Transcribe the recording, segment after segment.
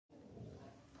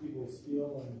people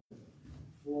steal and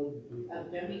flood people.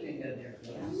 Don't even go there.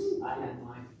 Yes, I had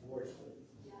mine forced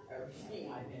with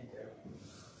everything I've been through.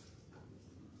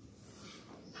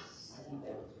 I think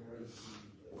that was very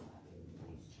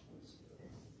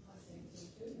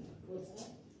What's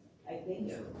that? I think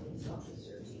there were police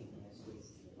officers even as we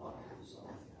talked to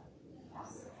someone.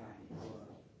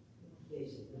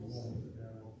 Basically.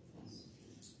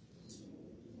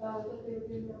 What they were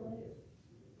doing out later.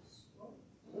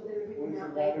 What they were What doing does out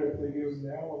it matter later. if they give them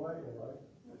now or later, right?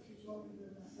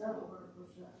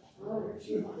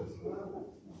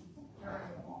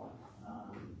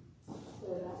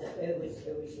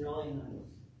 It was really nice.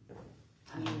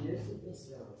 I mean, there's a this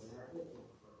though, where it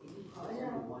costs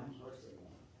only one person.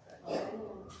 I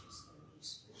know.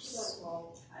 That's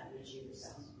all. I did you the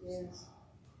sound. Yes.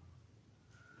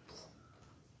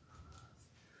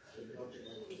 They told you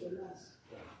that. It's a mess.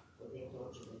 But they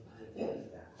told you that they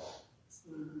did that.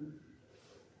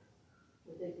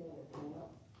 But they can have it hung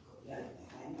up. Yeah,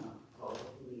 hang on. Call the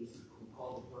police,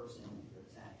 call the person and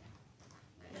protect.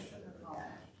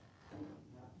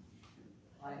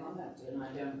 I hung up and I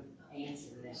don't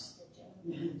answer this.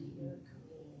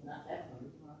 Not that one.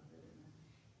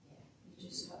 You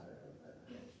just hover over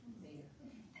there, and then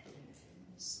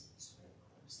this is where it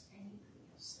goes. Anything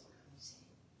else that comes in,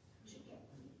 you get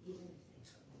one, even if they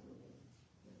took it away.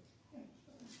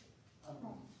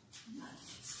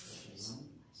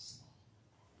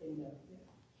 Bingo.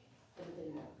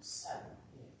 Everything else.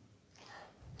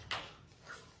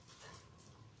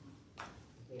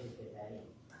 Very good at it.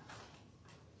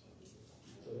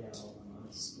 So they're all on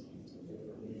my skin.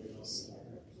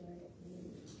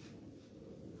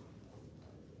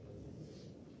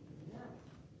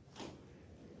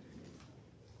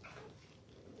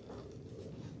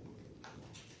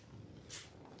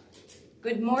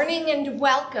 Good morning and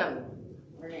welcome.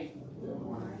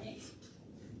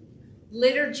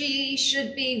 Liturgy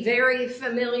should be very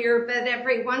familiar, but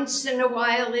every once in a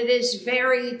while it is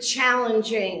very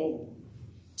challenging.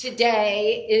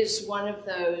 Today is one of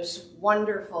those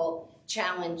wonderful,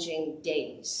 challenging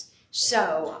days.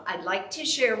 So I'd like to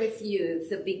share with you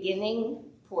the beginning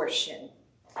portion.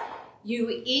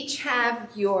 You each have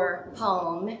your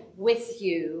palm with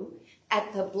you.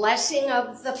 At the blessing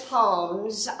of the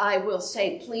palms, I will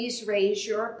say, please raise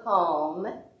your palm,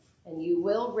 and you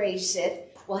will raise it.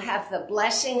 We'll have the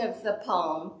blessing of the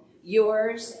palm,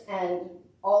 yours and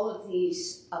all of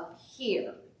these up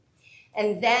here.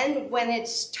 And then when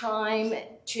it's time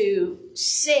to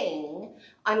sing,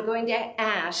 I'm going to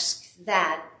ask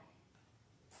that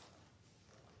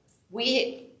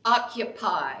we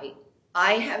occupy.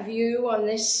 I have you on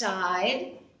this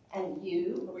side, and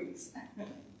you,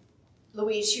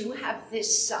 Louise, you have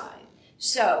this side.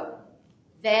 So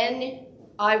then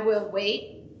I will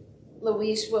wait.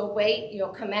 Louise will wait. You'll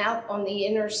come out on the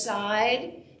inner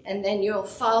side, and then you'll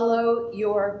follow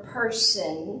your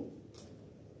person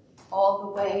all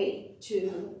the way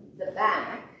to the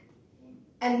back.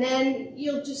 And then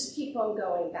you'll just keep on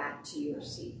going back to your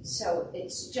seat. So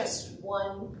it's just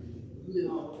one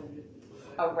loop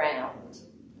around.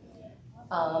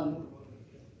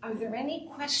 Are there any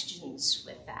questions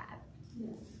with that?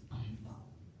 No.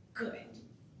 Good.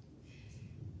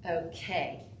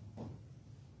 Okay.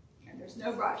 And there's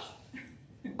no rush.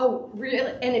 Oh,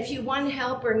 really? And if you want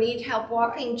help or need help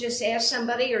walking, just ask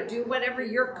somebody or do whatever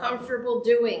you're comfortable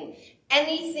doing.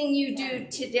 Anything you do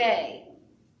today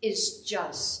is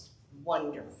just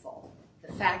wonderful.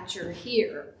 The fact you're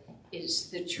here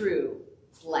is the true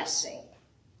blessing.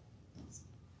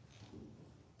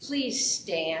 Please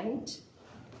stand.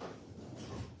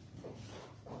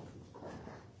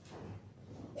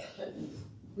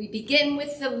 We begin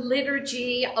with the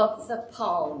liturgy of the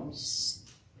palms.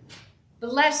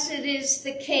 Blessed is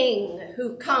the King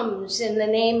who comes in the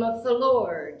name of the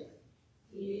Lord.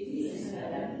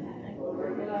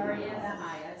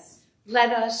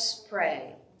 Let us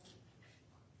pray.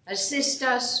 Assist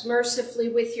us mercifully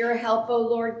with your help, O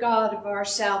Lord God of our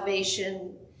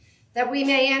salvation, that we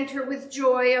may enter with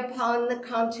joy upon the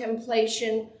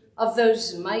contemplation of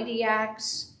those mighty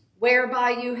acts whereby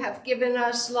you have given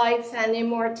us life and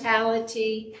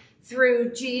immortality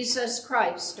through Jesus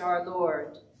Christ our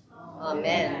Lord.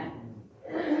 Amen.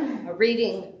 A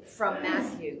reading from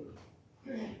Matthew.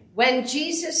 When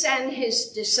Jesus and his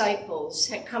disciples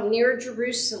had come near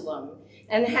Jerusalem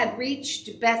and had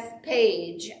reached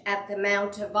Bethphage at the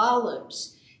Mount of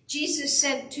Olives, Jesus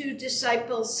sent 2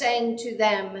 disciples, saying to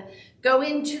them, "Go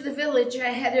into the village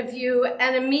ahead of you,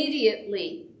 and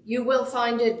immediately you will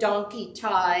find a donkey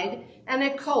tied and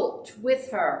a colt with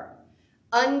her.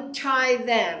 Untie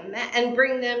them and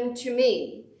bring them to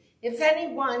me. If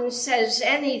anyone says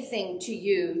anything to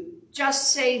you,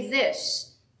 just say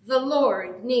this: the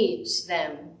Lord needs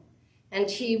them, and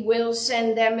he will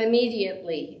send them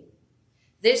immediately.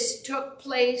 This took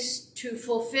place to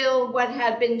fulfill what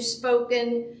had been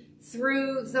spoken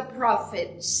through the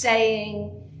prophet,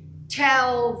 saying,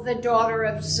 tell the daughter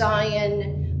of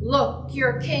Zion, look,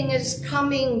 your king is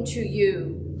coming to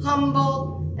you,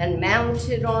 humble and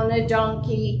mounted on a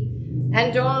donkey,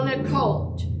 and on a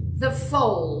colt, the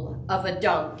foal of a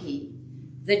donkey.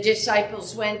 The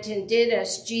disciples went and did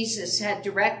as Jesus had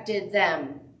directed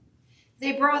them.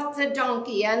 They brought the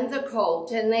donkey and the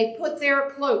colt, and they put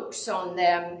their cloaks on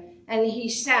them, and he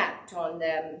sat on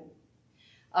them.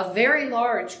 A very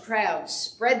large crowd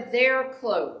spread their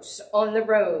cloaks on the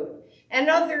road, and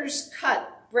others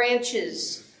cut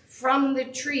branches from the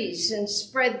trees and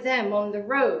spread them on the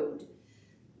road.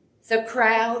 The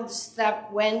crowds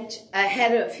that went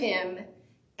ahead of him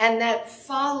and that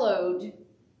followed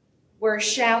were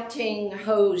shouting,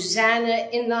 Hosanna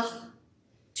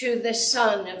to the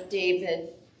Son of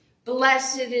David.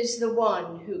 Blessed is the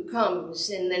one who comes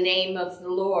in the name of the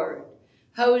Lord.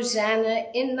 Hosanna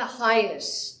in the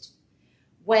highest.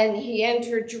 When he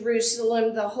entered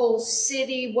Jerusalem, the whole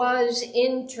city was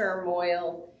in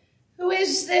turmoil. Who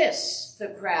is this? The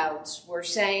crowds were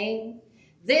saying.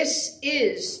 This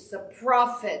is the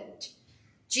prophet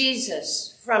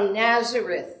Jesus from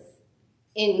Nazareth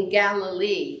in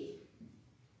Galilee.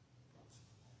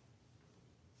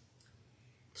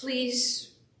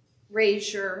 Please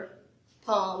raise your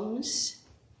palms.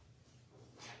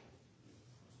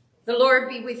 The Lord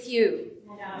be with you.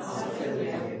 And also with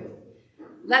you.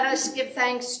 Let us give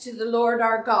thanks to the Lord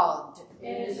our God.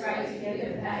 It is right to give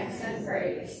him thanks and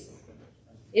praise.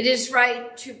 It is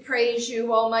right to praise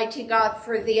you, Almighty God,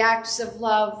 for the acts of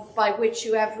love by which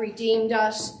you have redeemed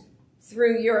us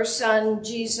through your Son,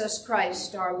 Jesus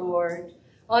Christ our Lord.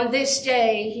 On this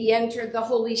day, he entered the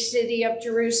holy city of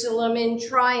Jerusalem in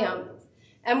triumph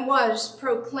and was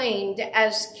proclaimed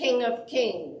as King of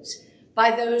Kings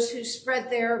by those who spread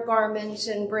their garments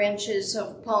and branches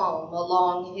of palm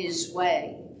along his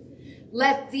way.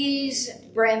 Let these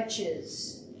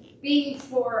branches be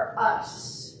for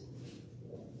us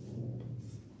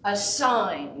a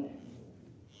sign.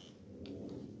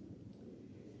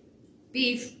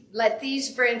 Let these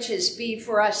branches be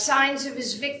for us signs of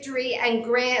his victory, and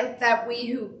grant that we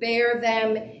who bear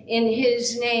them in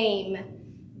his name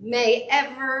may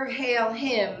ever hail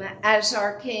him as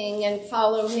our King and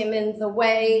follow him in the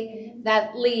way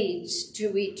that leads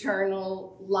to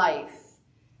eternal life.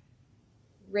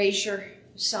 Raise your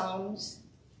psalms.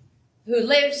 Who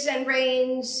lives and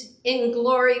reigns in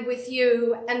glory with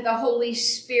you and the Holy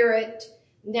Spirit,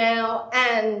 now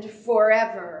and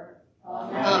forever.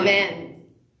 Amen. Amen.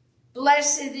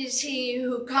 Blessed is he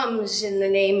who comes in the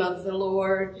name of the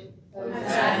Lord.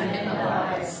 Hosanna in the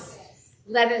highest.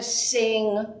 Let us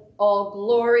sing all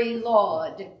glory,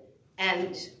 laud,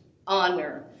 and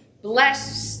honor.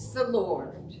 Bless the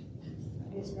Lord.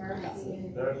 His mercy.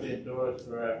 Mercy endures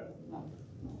forever.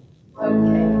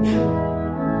 Okay.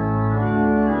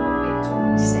 Wait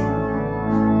till we sing.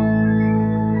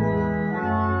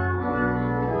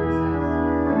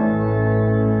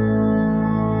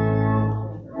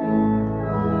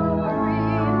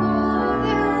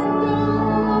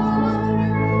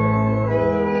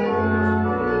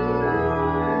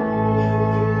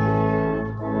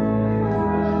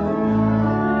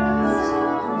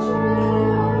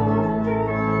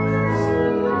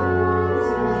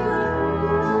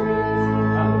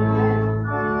 Amen.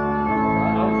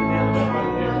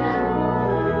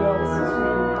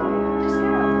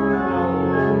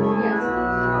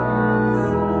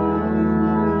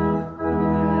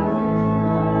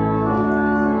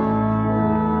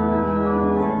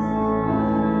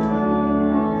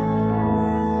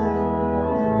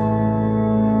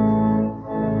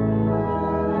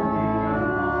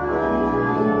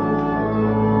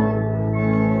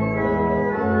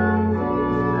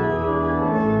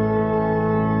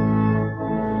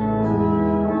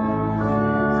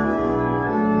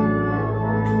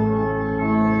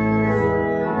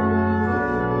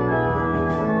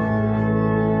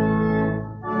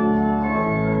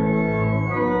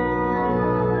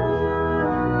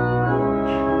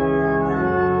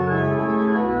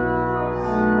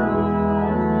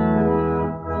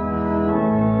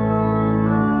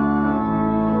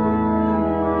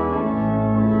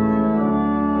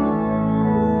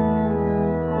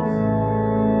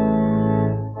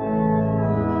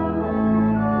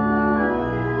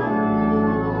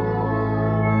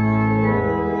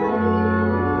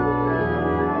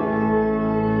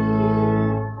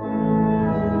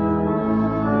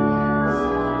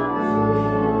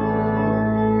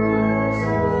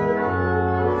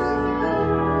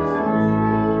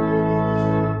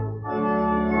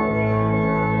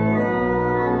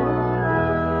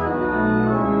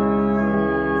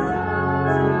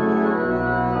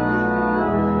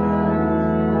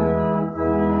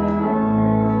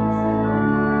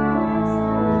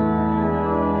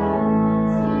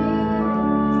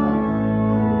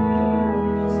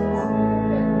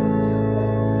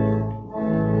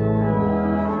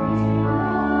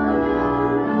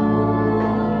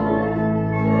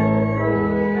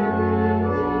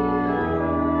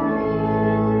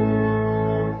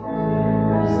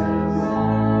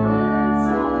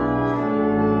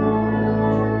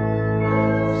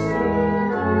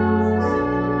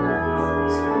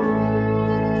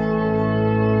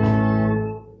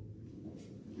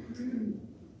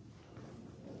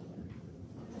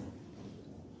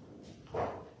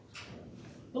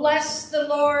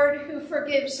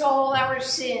 forgives all our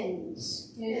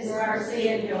sins. His mercy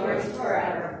endures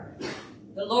forever.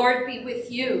 The Lord be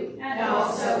with you. And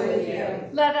also with you.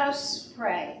 Let us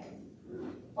pray.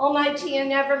 Almighty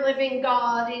and ever-living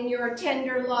God, in your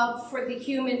tender love for the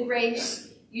human race,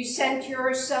 you sent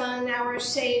your Son, our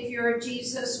Savior,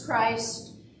 Jesus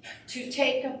Christ, to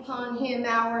take upon him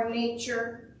our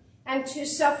nature and to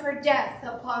suffer death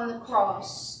upon the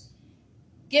cross,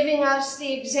 giving us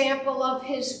the example of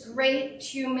his great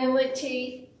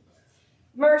humility.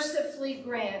 Mercifully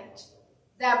grant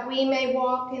that we may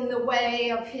walk in the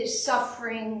way of his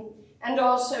suffering and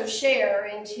also share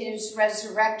in his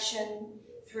resurrection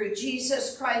through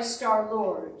Jesus Christ our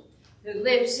Lord, who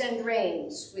lives and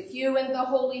reigns with you and the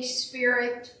Holy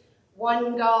Spirit,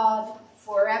 one God,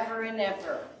 forever and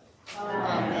ever.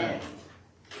 Amen.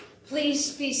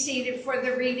 Please be seated for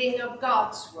the reading of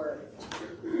God's word.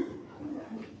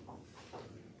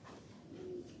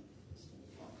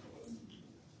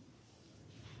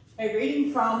 A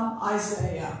reading from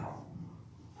Isaiah.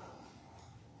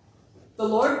 The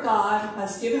Lord God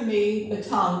has given me the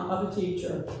tongue of a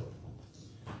teacher,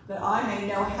 that I may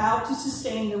know how to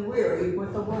sustain the weary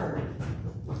with the word.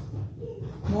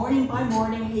 Morning by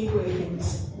morning he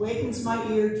wakens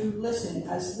my ear to listen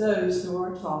as those who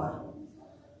are taught.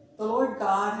 The Lord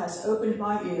God has opened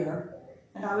my ear,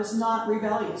 and I was not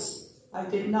rebellious. I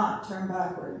did not turn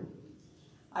backward.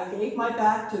 I gave my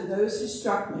back to those who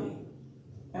struck me,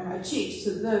 and my cheeks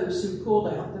to those who pulled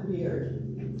out the beard.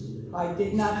 I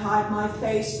did not hide my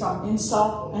face from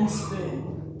insult and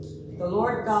spitting. The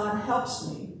Lord God helps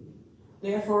me.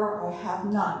 Therefore I have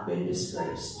not been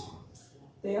disgraced.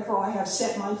 Therefore I have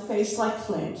set my face like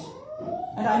flint,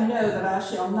 and I know that I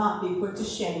shall not be put to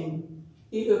shame.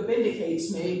 He who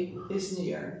vindicates me is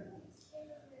near.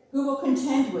 Who will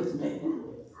contend with me?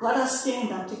 Let us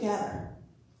stand up together.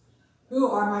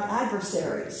 Who are my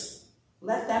adversaries?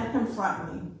 Let them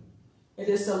confront me. It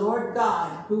is the Lord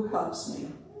God who helps me.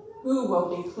 Who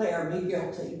will declare me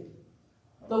guilty?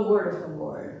 The word of the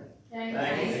Lord.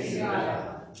 Thanks be to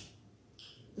God.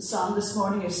 The psalm this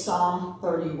morning is Psalm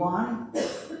 31.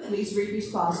 Please read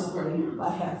responsibly by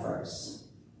half verse.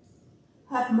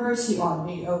 Have mercy on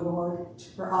me, O Lord,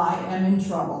 for I am in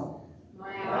trouble.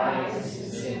 My eye is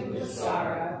consumed with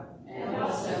sorrow, and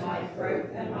also my throat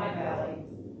and my belly.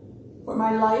 For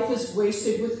my life is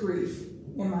wasted with grief,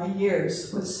 and my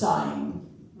years with sighing.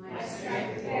 My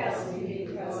strength fails me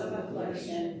because of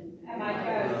affliction, and my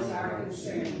bones are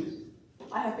consumed.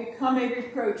 I have become a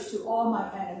reproach to all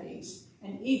my enemies,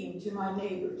 and even to my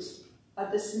neighbors, a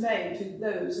dismay to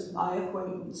those of my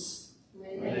acquaintance.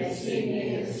 When they see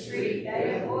me in the street,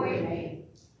 they avoid me.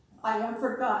 I am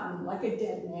forgotten like a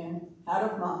dead man,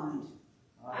 out of mind.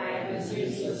 I am as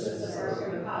useless as a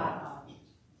broken pot.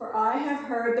 For I have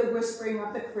heard the whispering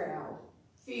of the crowd.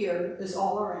 Fear is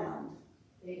all around.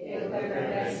 They put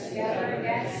their heads together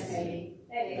against me.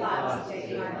 They plot to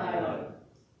take my life.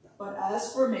 But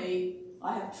as for me,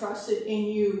 I have trusted in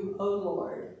you, O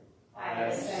Lord. I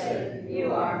have said,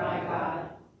 you are my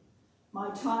God. My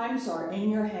times are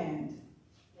in your hand.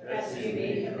 Rescue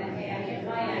me from the hand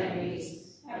of my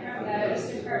enemies, and from those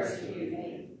who persecute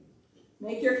me.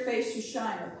 Make your face to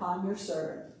shine upon your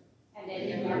servant. And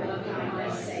in your loving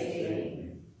kindness save me.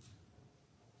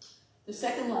 The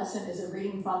second lesson is a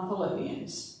reading from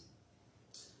Philippians.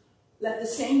 Let the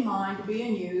same mind be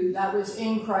in you that was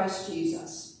in Christ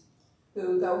Jesus,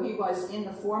 who, though he was in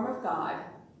the form of God,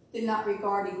 did not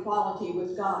regard equality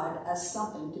with God as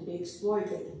something to be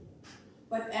exploited,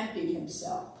 but emptied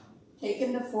himself,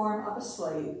 taking the form of a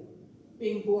slave,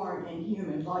 being born in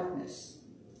human likeness.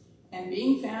 And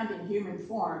being found in human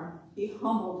form, he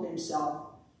humbled himself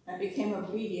and became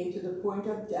obedient to the point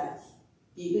of death,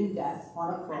 even death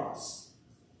on a cross.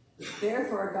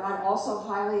 Therefore God also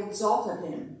highly exalted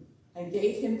him and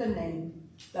gave him the name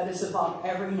that is above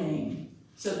every name,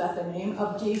 so that the name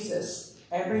of Jesus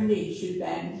every knee should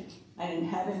bend, and in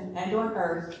heaven and on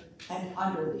earth and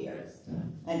under the earth,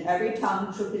 and every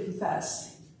tongue should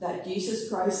confess that Jesus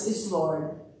Christ is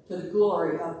Lord, to the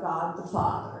glory of God the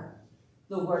Father.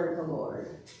 The word of the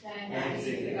Lord. Thanks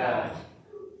be to God.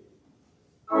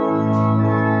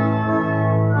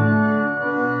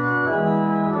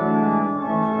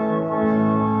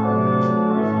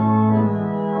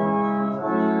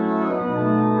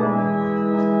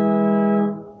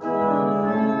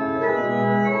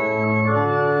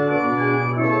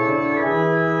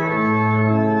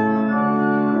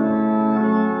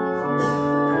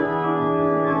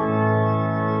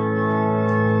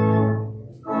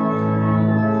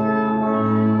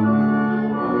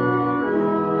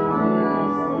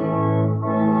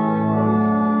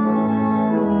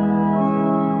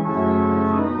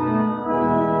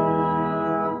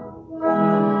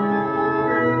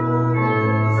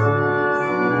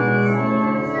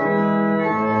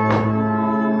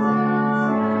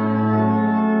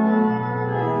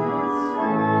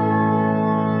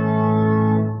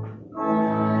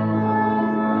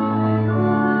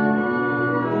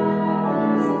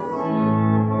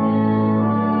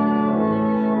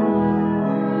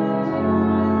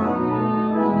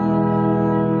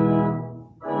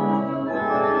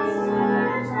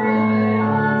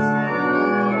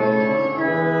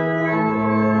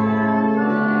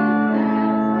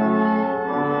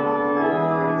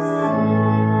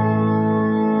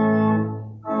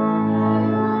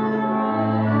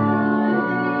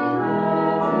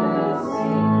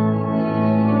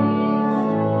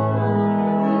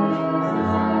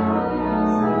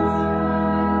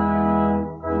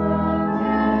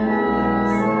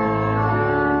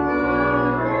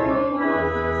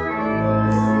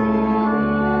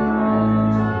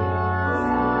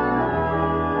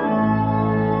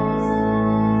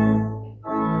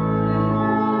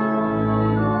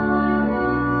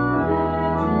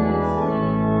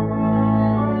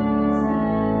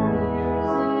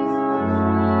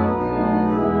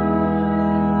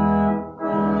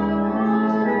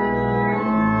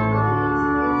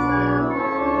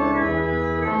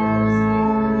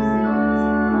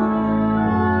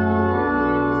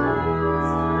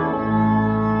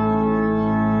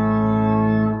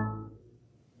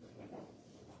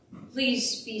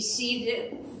 Please be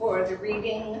seated for the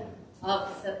reading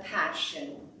of the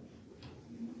Passion.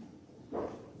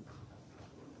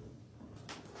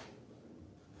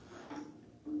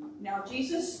 Now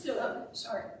Jesus stood.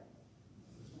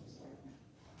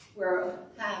 We'll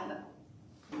have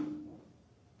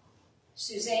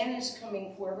Suzanne is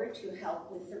coming forward to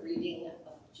help with the reading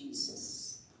of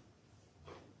Jesus.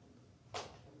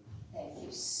 Thank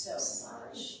you so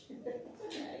much.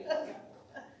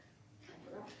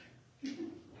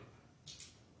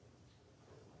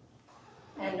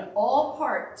 And all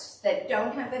parts that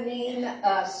don't have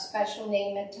a special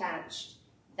name attached,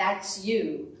 that's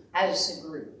you as a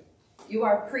group. You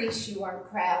are priests, you are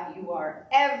crowd, you are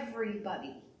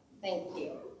everybody. Thank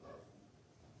you.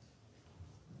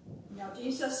 Now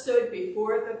Jesus stood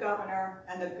before the governor,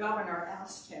 and the governor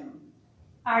asked him,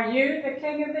 "Are you the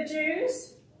King of the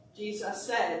Jews?" Jesus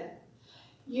said,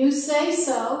 "You say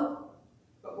so."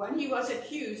 but when he was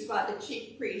accused by the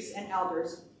chief priests and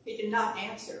elders, he did not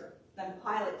answer. Then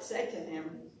Pilate said to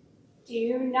him, "Do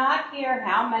you not hear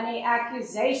how many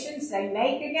accusations they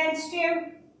make against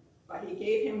you?" But he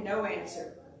gave him no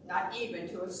answer, not even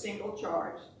to a single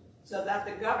charge, so that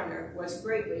the governor was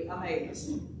greatly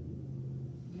amazed.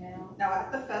 Now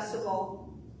at the festival,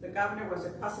 the governor was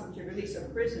accustomed to release a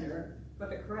prisoner for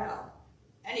the crowd,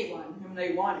 anyone whom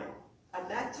they wanted. At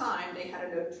that time, they had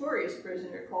a notorious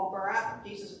prisoner called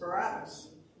Jesus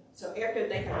Barabbas. So after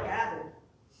they had gathered,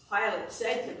 Pilate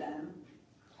said to them,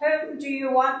 "Whom do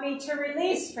you want me to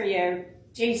release for you,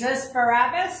 Jesus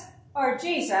Barabbas or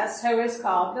Jesus who is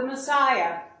called the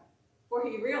Messiah?" For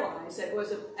he realized that it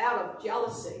was out of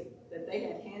jealousy that they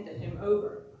had handed him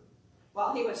over.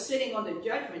 While he was sitting on the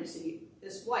judgment seat,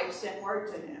 his wife sent word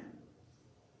to him.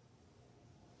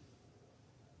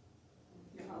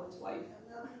 You know his wife.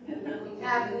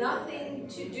 Have nothing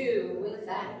to do with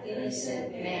that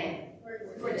innocent man.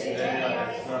 For today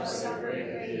I have suffered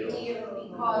a great deal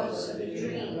because of a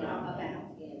dream about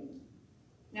him.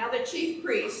 Now the chief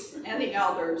priests and the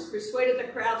elders persuaded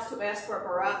the crowds to ask for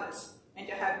Barabbas and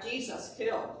to have Jesus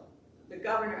killed. The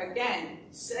governor again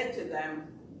said to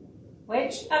them,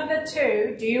 "Which of the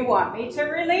two do you want me to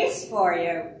release for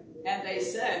you?" and they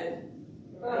said,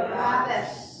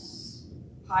 Barabbas.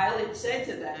 Pilate said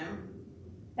to them,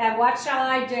 "Then what shall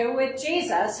I do with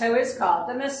Jesus who is called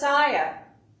the Messiah?"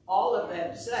 all of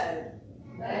them said.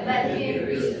 Let him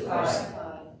be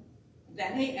crucified.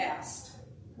 Then he asked,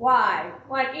 "Why,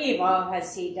 what evil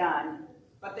has he done?"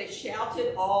 but they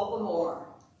shouted all the more.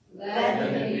 Let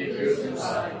him be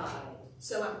crucified.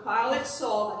 So when Pilate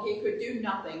saw that he could do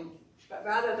nothing, but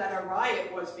rather that a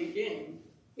riot was beginning,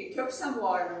 he took some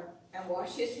water and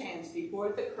washed his hands before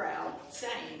the crowd,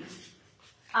 saying,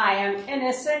 "I am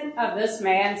innocent of this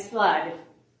man's blood.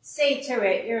 See to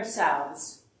it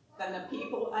yourselves." Then the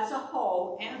people as a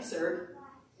whole answered,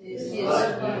 His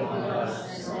blood be on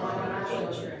us and on our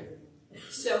children.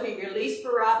 So he released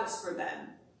Barabbas for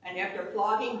them, and after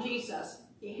flogging Jesus,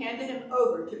 he handed him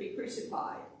over to be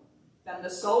crucified. Then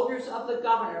the soldiers of the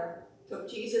governor took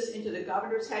Jesus into the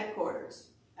governor's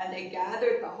headquarters, and they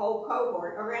gathered the whole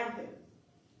cohort around him.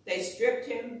 They stripped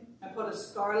him and put a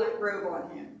scarlet robe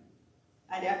on him,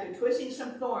 and after twisting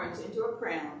some thorns into a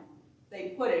crown, they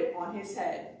put it on his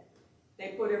head.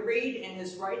 They put a reed in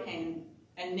his right hand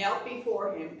and knelt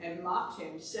before him and mocked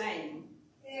him, saying,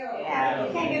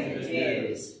 "Hail, King of the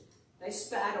Jews." They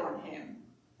spat on him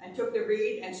and took the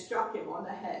reed and struck him on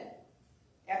the head.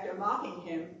 After mocking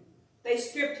him, they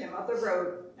stripped him of the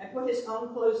robe and put his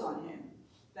own clothes on him.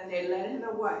 Then they led him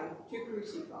away to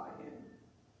crucify him.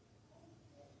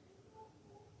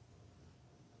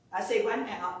 As they went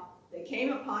out, they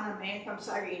came upon a man from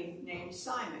Cyrene named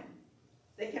Simon.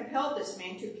 They compelled this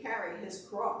man to carry his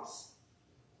cross.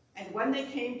 And when they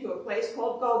came to a place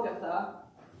called Golgotha,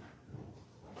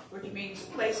 which means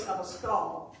place of a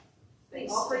skull, they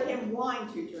offered him wine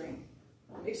to drink,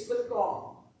 mixed with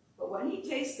gall. But when he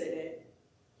tasted it,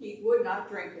 he would not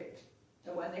drink it.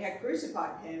 And when they had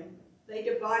crucified him, they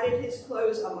divided his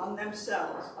clothes among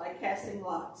themselves by casting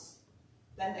lots.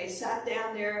 Then they sat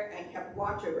down there and kept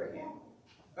watch over him.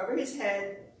 Over his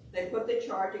head, they put the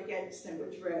charge against him,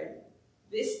 which read,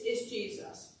 "This is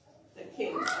Jesus, the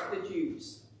King of the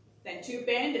Jews." Then 2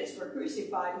 bandits were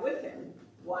crucified with him,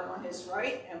 one on his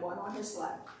right and one on his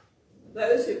left.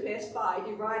 Those who passed by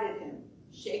derided him,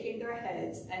 shaking their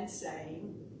heads and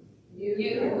saying, You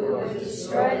who would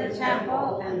destroy the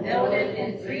temple and build it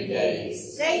in 3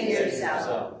 days, save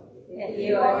yourself. If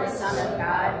you are the Son of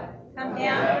God, come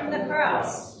down from the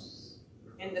cross.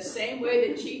 In the same way,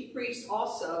 the chief priests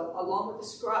also, along with the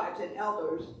scribes and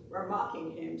elders, were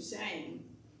mocking him, saying,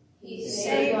 He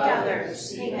saved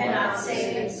others, he cannot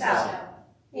save himself.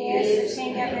 He is the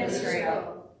King of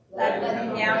Israel. Let him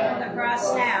come down from the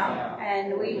cross now,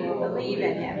 and we will believe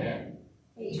in him.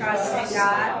 He trusts in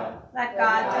God. Let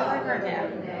God deliver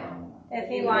him, if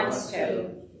he wants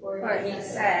to. For he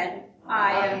said,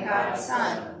 I am God's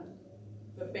son.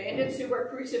 The bandits who were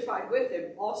crucified with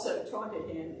him also taunted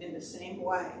him in the same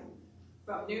way.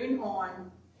 From noon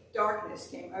on, darkness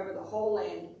came over the whole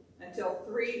land until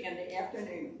 3 in the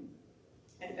afternoon.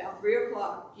 And about 3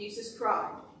 o'clock, Jesus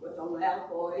cried with a loud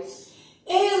voice,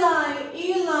 Eli,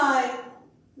 Eli,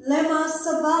 lema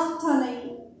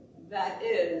sabachthani. that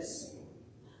is,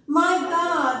 My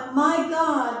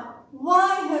God,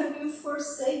 why have you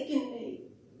forsaken me?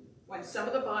 when some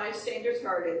of the bystanders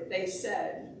heard it, they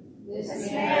said, This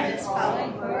man is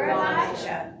calling for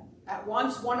Elijah. At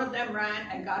once one of them ran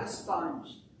and got a sponge,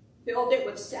 filled it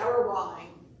with sour wine,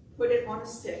 put it on a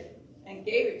stick, and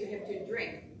gave it to him to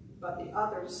drink. But the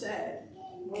other said,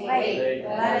 Wait,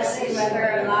 let us see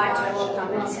whether Elijah will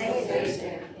come and save us.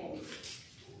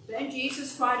 Then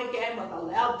Jesus cried again with a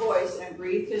loud voice and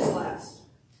breathed his last.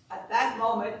 At that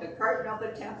moment, the curtain of the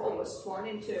temple was torn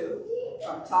in two,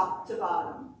 from top to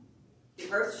bottom.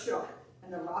 The earth shook,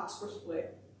 and the rocks were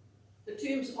split. The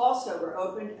tombs also were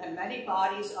opened, and many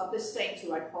bodies of the saints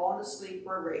who had fallen asleep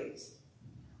were raised.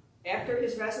 After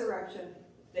his resurrection,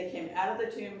 they came out of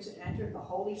the tombs and entered the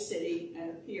holy city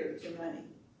and appeared to many.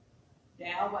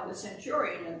 Now, when the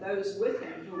centurion and those with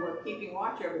him who were keeping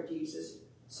watch over Jesus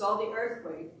saw the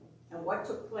earthquake and what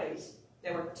took place,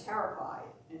 they were terrified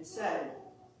and said,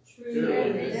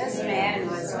 Truly, this man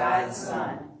was God's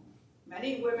son.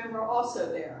 Many women were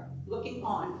also there, looking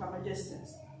on from a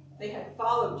distance. They had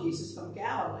followed Jesus from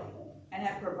Galilee and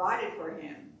had provided for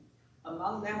him.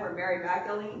 Among them were Mary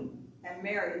Magdalene and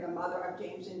Mary, the mother of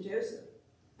James and Joseph,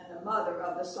 and the mother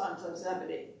of the sons of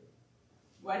Zebedee.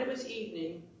 When it was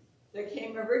evening, there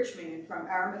came a rich man from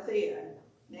Arimathea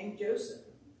named Joseph,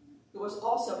 who was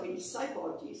also a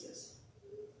disciple of Jesus.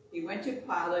 He went to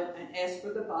Pilate and asked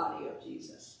for the body of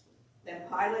Jesus. Then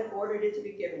Pilate ordered it to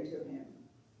be given to him.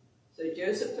 So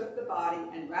Joseph took the body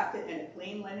and wrapped it in a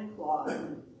clean linen cloth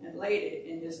and laid it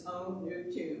in his own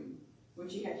new tomb,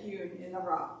 which he had hewn in the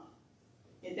rock.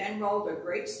 He then rolled a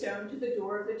great stone to the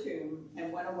door of the tomb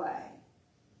and went away.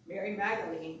 Mary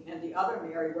Magdalene and the other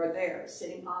Mary were there,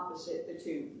 sitting opposite the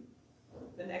tomb.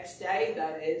 The next day,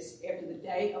 that is, after the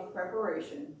day of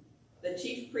preparation, the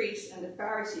chief priests and the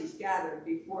Pharisees gathered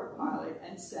before Pilate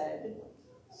and said,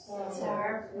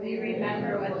 Sir, we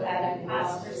remember what that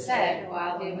impostor said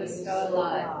while he was still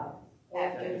alive.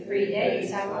 After 3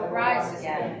 days I will rise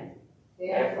again.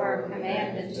 Therefore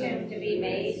command the tomb to be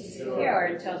made secure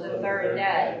until the 3rd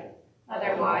day.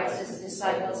 Otherwise his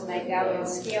disciples may go and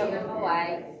steal him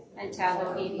away and tell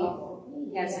the people,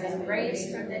 he has been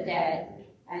raised from the dead,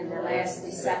 and the last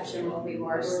deception will be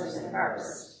worse than the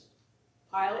first.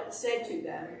 Pilate said to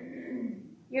them,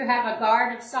 You have a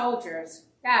guard of soldiers.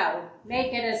 Go,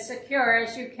 make it as secure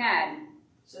as you can.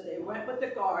 So they went with the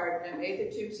guard and made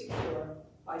the tomb secure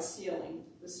by sealing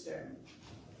the stone.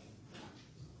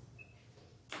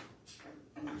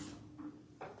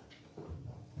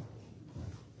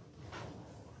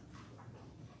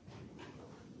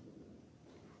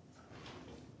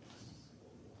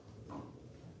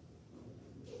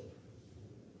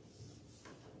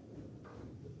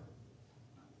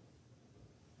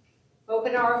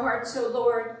 Open our hearts, O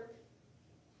Lord,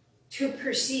 to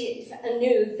perceive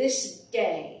anew this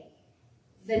day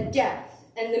the depth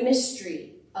and the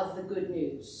mystery of the good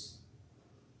news.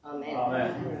 Amen.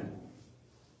 Amen.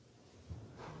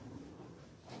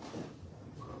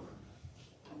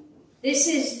 This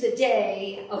is the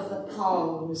day of the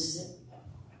palms.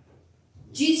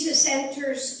 Jesus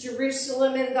enters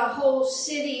Jerusalem and the whole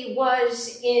city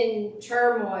was in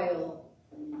turmoil.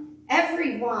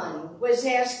 Everyone was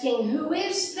asking, who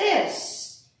is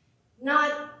this?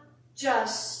 Not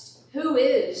just who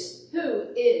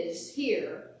is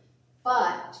here,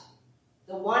 but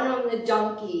the one on the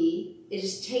donkey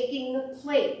is taking the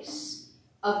place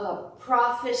of a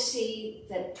prophecy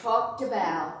that talked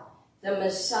about the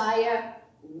Messiah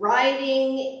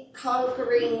riding,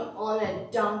 conquering on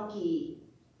a donkey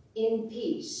in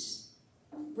peace,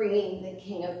 bringing the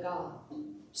King of God.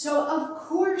 So of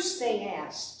course they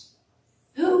asked,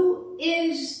 who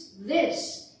is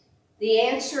this? The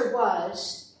answer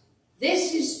was,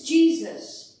 this is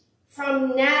Jesus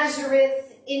from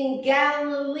Nazareth in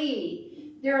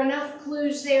Galilee. There are enough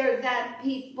clues there that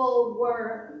people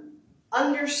were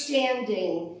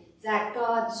understanding that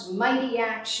God's mighty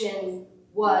action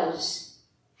was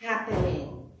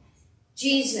happening.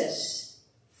 Jesus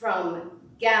from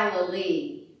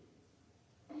Galilee.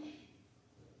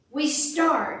 We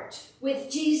start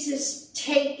with Jesus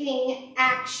taking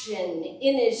action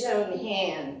in his own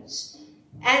hands,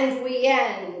 and we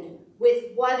end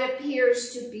with what appears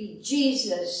to be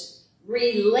Jesus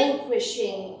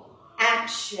relinquishing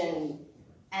action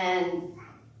and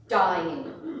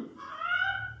dying.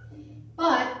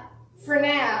 But for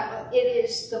now, it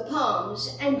is the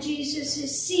palms, and Jesus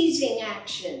is seizing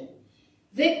action.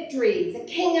 Victory, the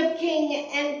King of Kings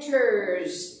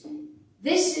enters.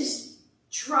 This is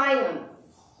triumph.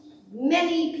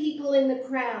 Many people in the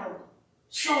crowd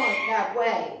saw it that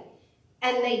way,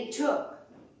 and they took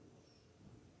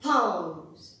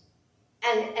palms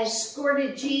and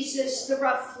escorted Jesus the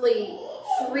roughly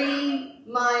 3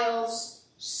 miles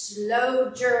slow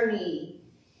journey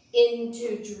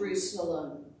into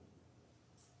Jerusalem.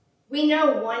 We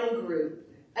know one group,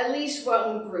 at least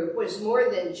one group, was more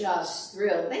than just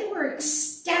thrilled. They were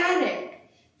ecstatic.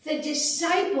 The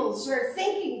disciples are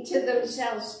thinking to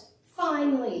themselves,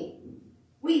 finally,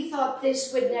 we thought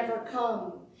this would never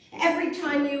come. Every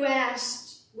time we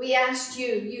asked you,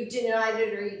 you denied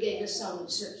it or you gave us some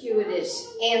circuitous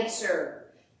answer.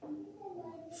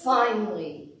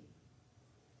 Finally,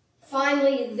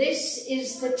 this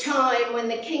is the time when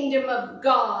the kingdom of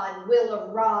God will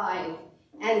arrive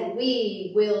and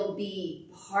we will be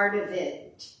part of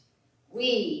it.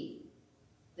 We,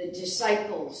 the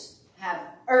disciples, have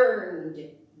earned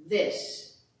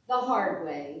this the hard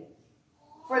way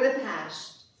for the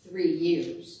past 3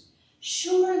 years.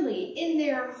 Surely in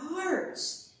their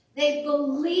hearts they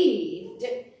believed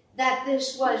that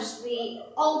this was the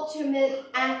ultimate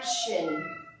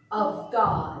action of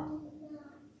God.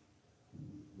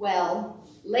 Well,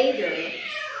 later,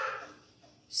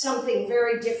 something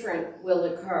very different will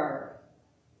occur.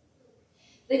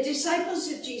 The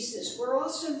disciples of Jesus were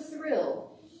also thrilled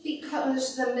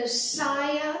because the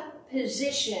Messiah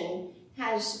position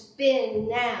has been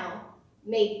now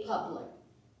made public.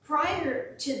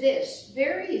 Prior to this,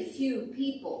 very few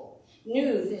people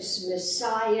knew this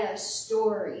Messiah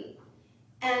story.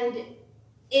 And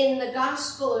in the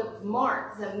Gospel of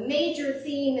Mark, the major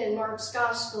theme in Mark's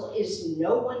Gospel is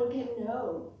no one can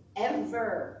know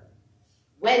ever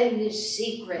when this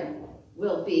secret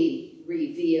will be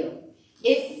revealed.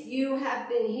 If you have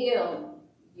been healed,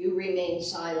 you remain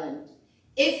silent.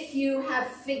 If you have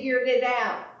figured it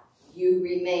out, you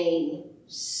remain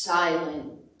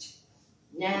silent.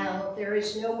 Now there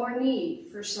is no more need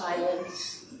for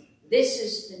silence. This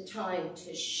is the time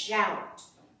to shout,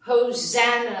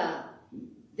 Hosanna!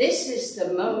 This is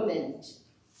the moment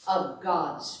of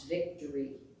God's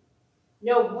victory.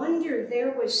 No wonder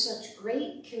there was such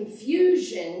great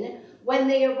confusion when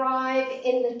they arrive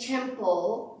in the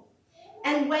temple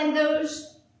and when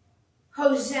those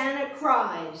Hosanna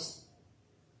cries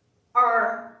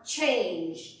are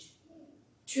changed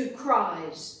to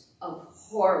cries of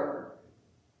horror.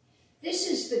 This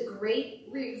is the great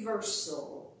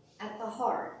reversal at the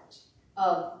heart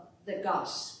of the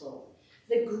gospel.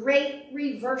 The great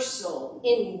reversal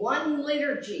in one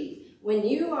liturgy when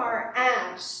you are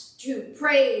asked to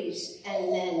praise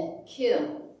and then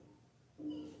kill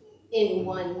in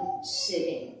one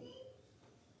sitting.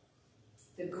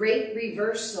 The great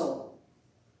reversal.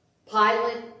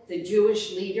 Pilate, the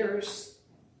Jewish leaders,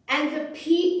 and the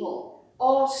people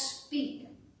all speak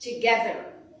together.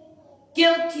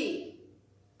 Guilty,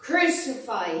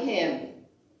 crucify him.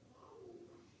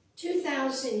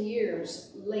 2,000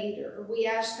 years later, we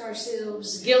ask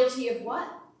ourselves, guilty of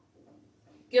what?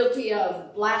 Guilty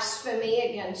of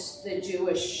blasphemy against the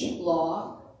Jewish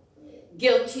law,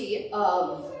 guilty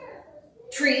of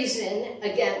treason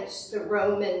against the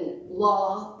Roman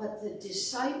law, but the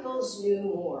disciples knew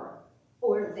more,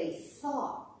 or they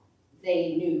thought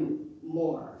they knew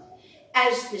more.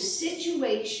 As the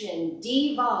situation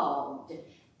devolved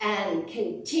and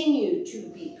continued to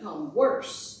become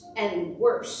worse and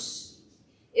worse,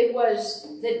 it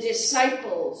was the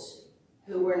disciples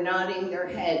who were nodding their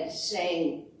heads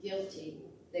saying, guilty.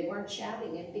 They weren't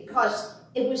shouting it because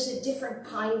it was a different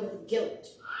kind of guilt.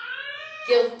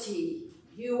 Guilty.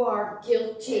 You are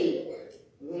guilty.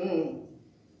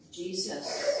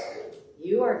 Jesus,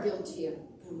 you are guilty of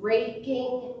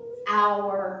breaking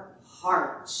our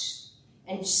hearts.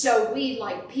 And so we,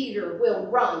 like Peter, will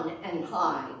run and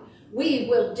hide. We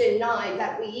will deny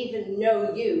that we even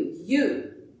know you.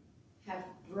 You have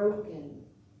broken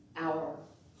our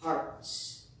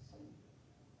hearts.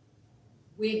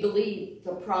 We believed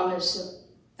the promise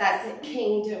that the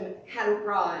kingdom had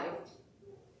arrived.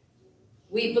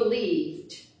 We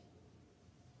believed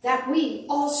that we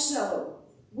also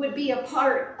would be a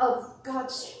part of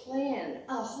God's plan,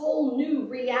 a whole new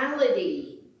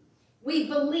reality. We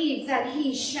believe that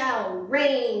he shall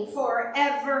reign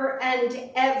forever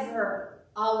and ever.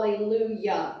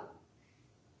 Alleluia.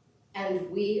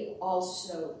 And we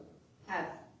also have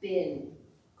been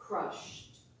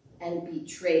crushed and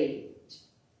betrayed.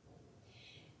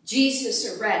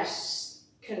 Jesus' arrest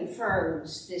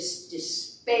confirms this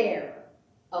despair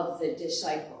of the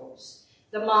disciples.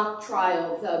 The mock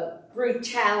trial, the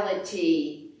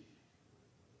brutality,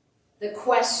 the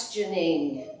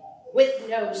questioning with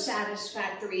no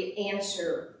satisfactory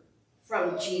answer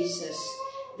from Jesus,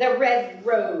 the red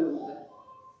robe,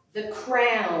 the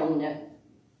crown,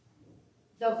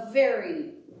 the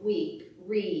very weak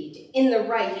reed in the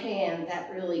right hand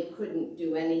that really couldn't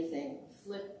do anything.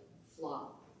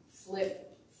 Flip-flop,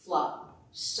 flip-flop,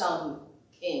 some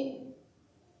king.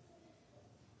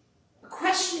 A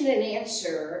question and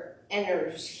answer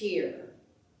enters here.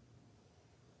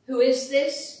 Who is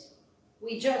this?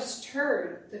 We just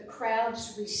heard the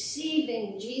crowds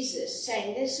receiving Jesus,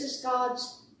 saying, this is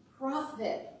God's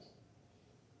prophet.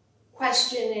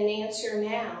 Question and answer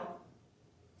now.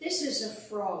 This is a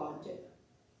fraud.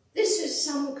 This is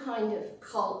some kind of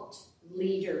cult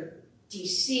leader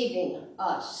deceiving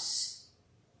us.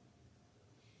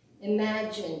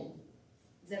 Imagine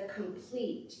the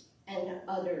complete and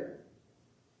utter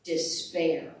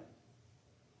despair.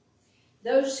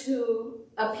 Those who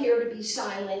appear to be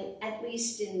silent, at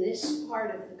least in this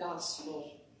part of the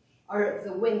gospel, are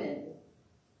the women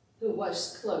who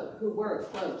were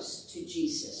close to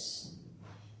Jesus.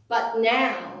 But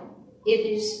now it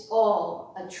is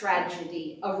all a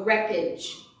tragedy, a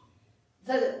wreckage.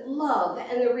 The love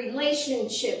and the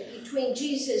relationship between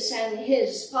Jesus and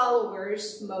his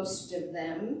followers, most of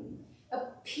them,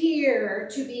 appear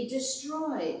to be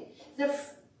destroyed. The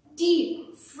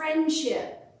deep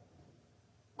friendship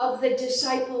of the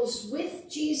disciples with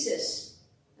Jesus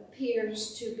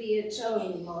appears to be its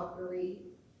own mockery.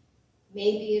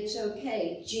 Maybe it's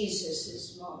okay, Jesus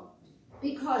is mocked,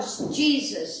 because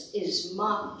Jesus is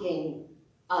mocking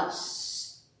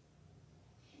us.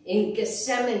 In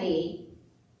Gethsemane,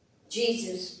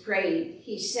 Jesus prayed.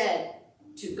 He said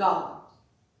to God,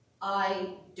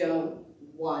 I don't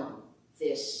want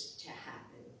this to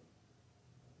happen.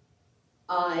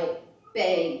 I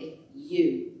beg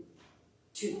you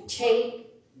to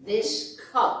take this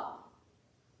cup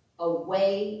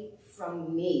away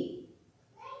from me.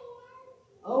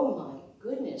 Oh my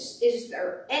goodness, is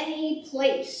there any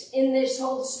place in this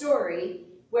whole story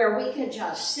where we can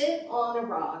just sit on a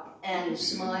rock and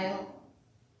smile?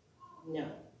 No.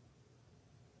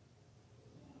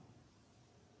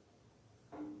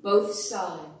 Both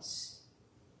sides.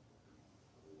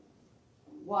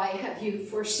 Why have you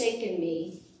forsaken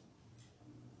me?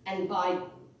 And by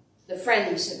the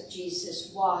friends of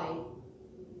Jesus, why?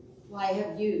 Why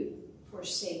have you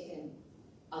forsaken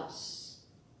us?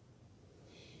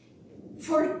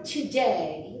 For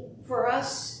today, for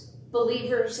us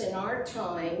believers in our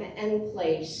time and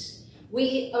place,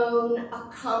 we own a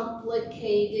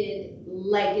complicated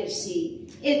legacy.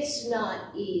 It's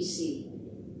not easy.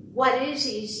 What is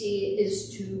easy is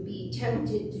to be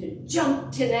tempted to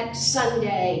jump to next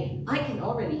Sunday. I can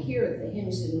already hear the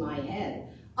hymns in my head.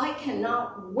 I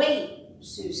cannot wait,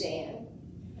 Suzanne,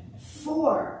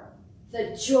 for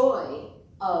the joy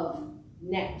of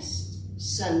next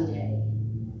Sunday.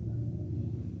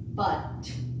 But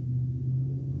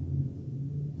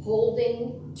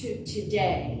holding to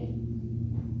today,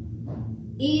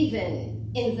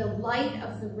 even in the light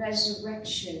of the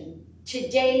resurrection,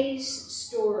 today's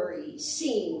story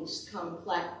seems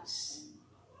complex.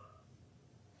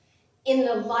 In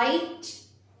the light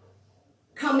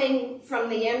coming from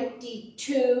the empty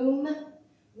tomb,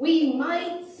 we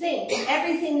might think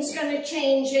everything's going to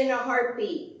change in a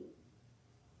heartbeat.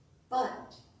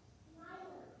 But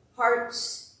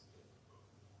hearts,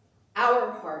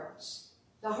 our hearts,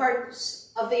 the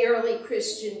hearts of the early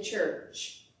Christian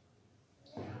church,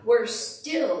 were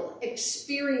still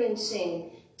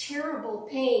experiencing terrible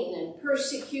pain and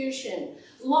persecution,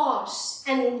 loss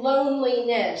and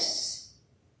loneliness.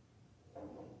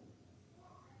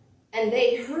 And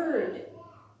they heard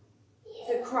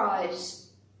the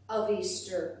cries of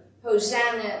Easter,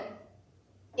 Hosanna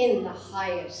in the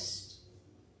highest.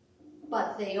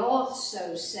 But they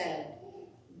also said,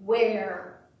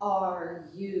 where are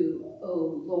you,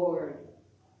 O Lord?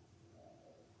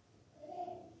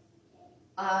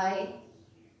 I,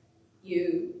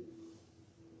 you,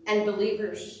 and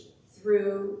believers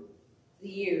through the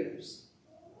years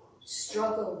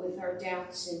struggle with our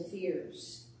doubts and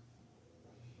fears.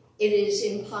 It is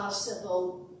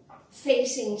impossible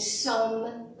facing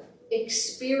some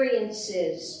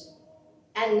experiences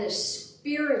and the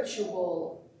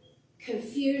spiritual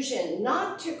confusion,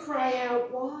 not to cry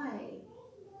out, why?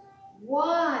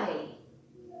 Why?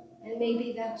 And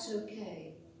maybe that's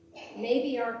okay.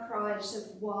 Maybe our cries of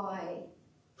why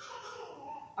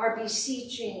are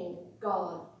beseeching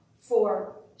God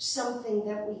for something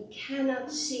that we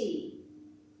cannot see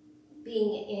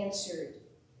being answered.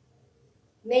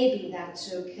 Maybe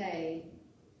that's okay.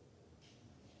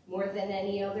 More than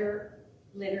any other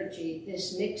liturgy,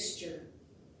 this mixture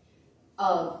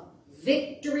of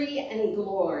victory and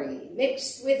glory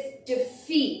mixed with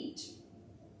defeat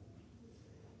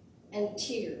and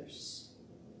tears.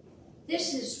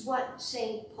 This is what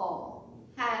St. Paul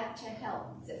had to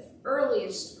help the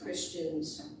earliest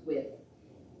Christians with.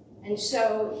 And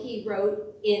so he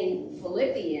wrote in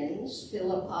Philippians,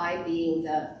 Philippi being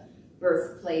the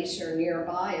birthplace or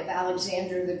nearby of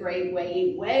Alexander the Great,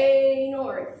 way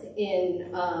north in,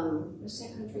 what's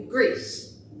that country?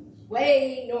 Greece.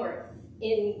 Way north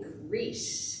in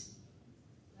Greece.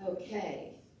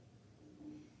 Okay.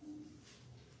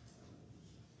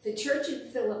 The church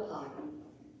at Philippi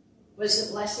was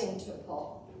a blessing to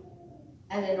Paul,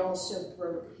 and it also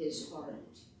broke his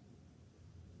heart.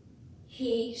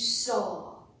 He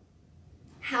saw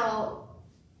how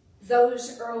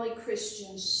those early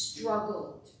Christians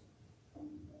struggled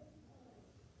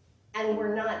and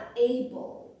were not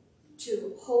able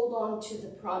to hold on to the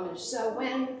promise. So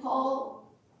when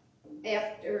Paul,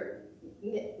 after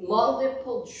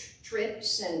multiple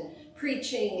trips and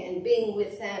preaching and being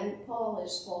with them, Paul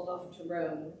is called off to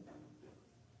Rome,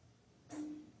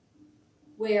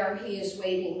 where he is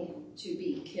waiting to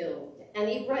be killed. And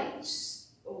he writes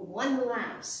one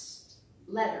last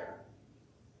letter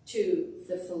to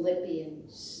the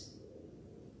Philippians.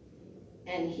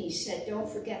 And he said, don't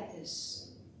forget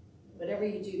this. Whatever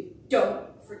you do,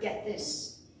 don't forget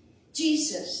this.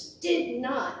 Jesus did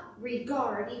not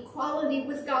regard equality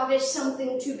with God as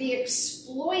something to be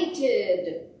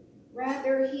exploited.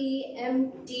 Rather, he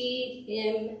emptied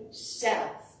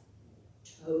himself.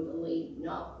 Totally,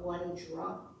 not one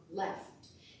drop left.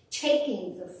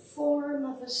 Taking the form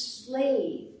of a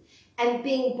slave and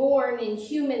being born in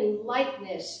human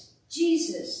likeness,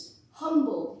 Jesus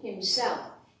humbled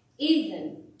himself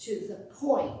even to the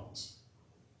point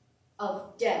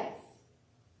of death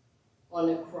on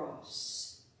a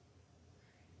cross.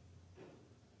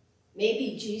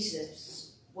 Maybe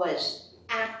Jesus was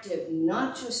active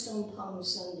not just on Palm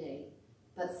Sunday,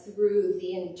 but through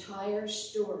the entire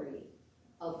story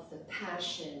of the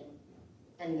Passion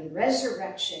and the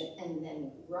resurrection, and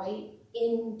then right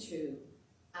into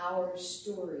our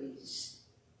stories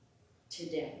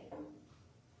today.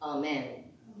 Amen.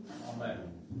 Amen.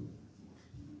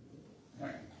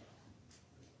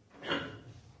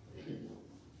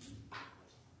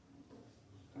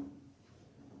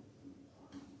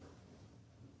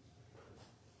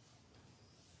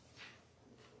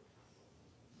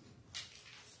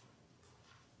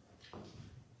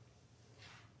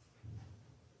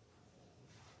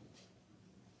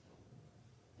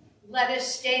 Let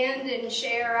us stand and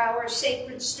share our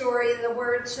sacred story in the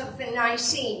words of the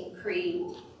Nicene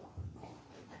Creed.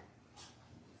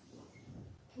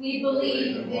 We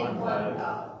believe in one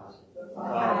God, the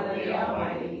Father, the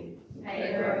Almighty,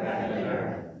 maker of heaven and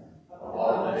earth, of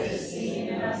all that is seen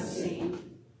and unseen.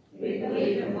 We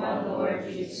believe in one Lord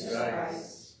Jesus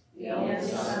Christ, the only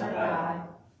Son of God,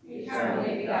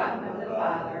 eternally begotten of the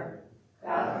Father,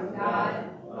 God from God,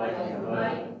 light from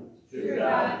light, true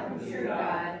God from true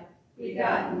God,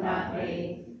 begotten, not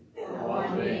made, the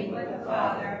one being with the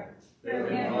Father, through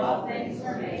him all things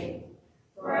were made.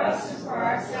 For us and for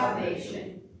our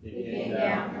salvation, he came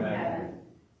down from heaven.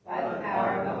 By the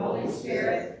power of the Holy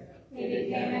Spirit, he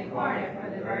became incarnate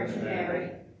from the Virgin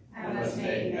Mary, and was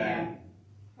made man.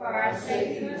 For our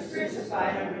sake he was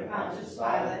crucified under Pontius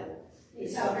Pilate. He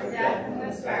suffered death and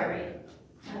was buried.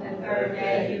 And the third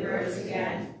day he rose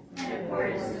again, in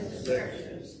accordance with the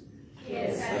Scriptures. He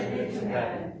ascended into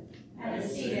heaven, and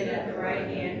is seated at the right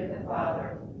hand of the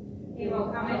Father. He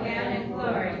will come again in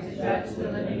glory to judge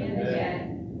the living and the dead,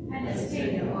 and his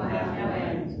kingdom will have no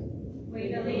end.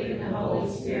 We believe in the Holy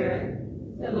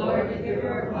Spirit, the Lord, the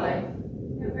giver of life,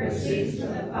 who proceeds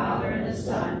from the Father and the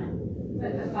Son.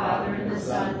 With the Father and the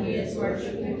Son he is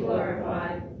worshipped and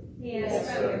glorified. He has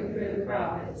spoken through the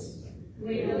prophets.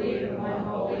 We believe in one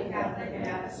holy Catholic and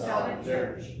Apostolic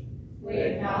Church. We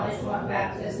acknowledge one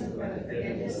baptism for the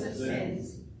forgiveness of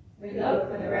sins. We look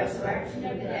for the resurrection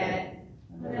of the dead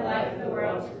and the life of the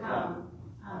world to come.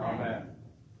 Amen. Amen.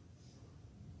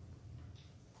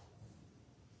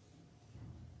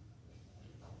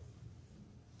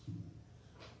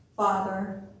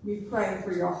 Father, we pray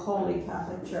for your holy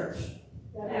Catholic Church.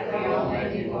 That we all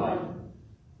may be one.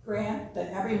 Grant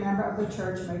that every member of the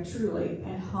church may truly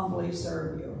and humbly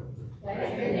serve you.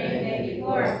 That your name may be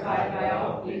glorified by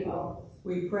all people.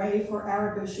 We pray for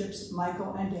our bishops,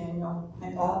 Michael and Daniel,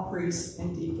 and all priests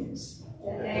and deacons.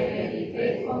 That they may be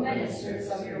faithful ministers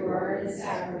of your word and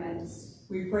sacraments.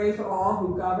 We pray for all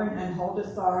who govern and hold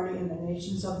authority in the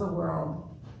nations of the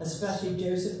world, especially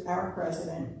Joseph, our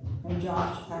president, and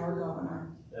Josh, our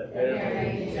governor. That there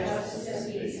may be justice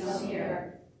and peace on the earth.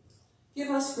 Give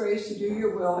us grace to do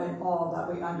your will in all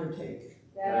that we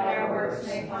undertake. That our works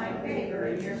may find favor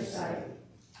in your sight.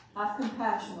 Have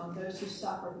compassion on those who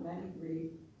suffer many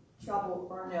grief, trouble,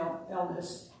 or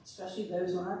illness, especially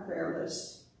those on our prayer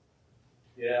list.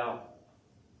 Yeah.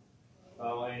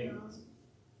 Colleen.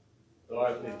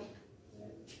 Dorothy.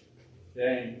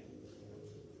 Jane.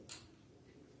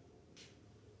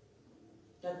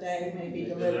 That they may be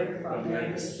delivered from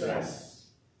their distress.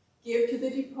 Give to the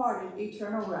departed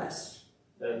eternal rest.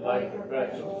 That light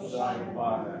perpetual shine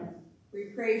upon them. We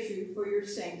praise you for your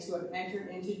saints who have entered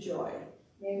into joy.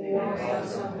 May we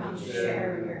also come to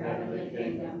share in your heavenly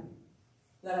kingdom.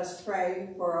 Let us pray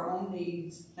for our own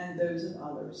needs and those of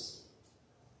others.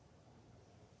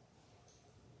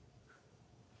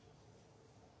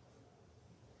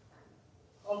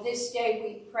 On this day,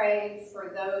 we pray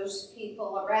for those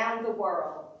people around the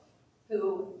world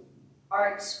who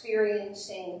are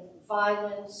experiencing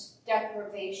violence,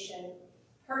 deprivation,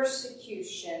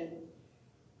 persecution,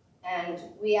 and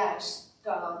we ask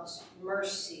God's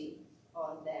mercy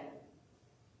on them.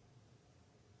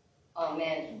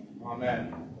 Amen.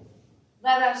 Amen.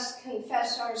 Let us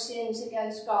confess our sins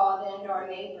against God and our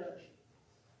neighbor.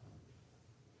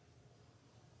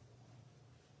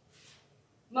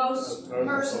 Most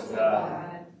merciful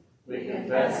God, we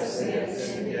confess that we have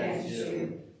sinned against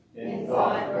you in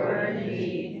thought, word, and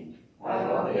deed, by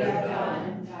what we have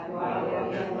done, by what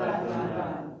we have left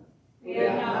undone. We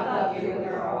have not loved you with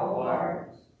our whole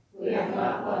heart. We have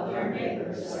not loved our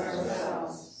neighbors as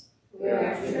ourselves. We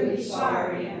are truly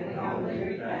sorry and we humbly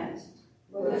repent.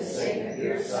 For the sake of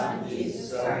your Son,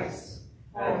 Jesus Christ,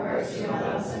 have mercy on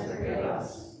us and forgive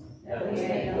us, that we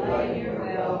may delight in your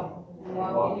will and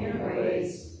walk in your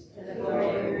ways, to the glory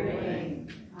of your name.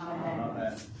 Amen.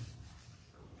 Amen.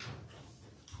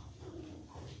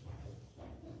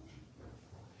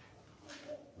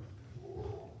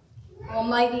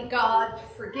 Almighty God,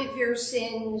 forgive your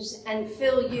sins and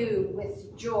fill you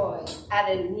with joy at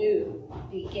a new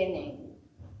beginning.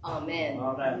 Amen.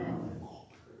 Amen.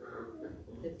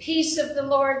 The peace of the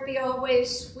Lord be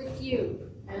always with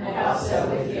you. And also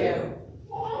with you.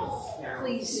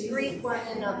 Please greet one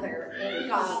another in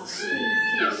God's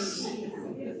peace.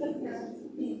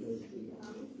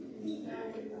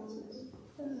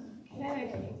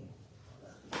 Okay.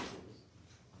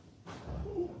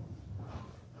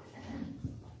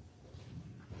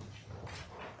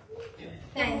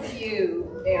 Thank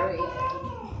you,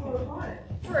 Marianne,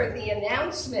 for the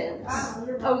announcements.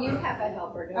 Oh, you have a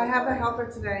helper, don't you? I have a helper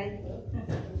today.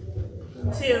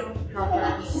 2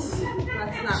 helpers.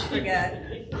 Let's not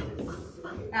forget.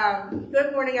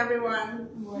 Good morning, everyone.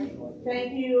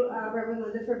 Thank you, Reverend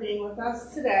Linda, for being with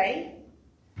us today.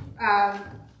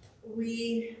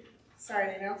 The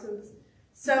announcements.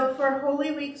 So for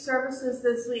Holy Week services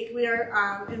this week, we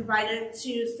are invited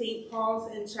to St.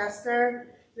 Paul's in Chester.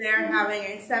 They're having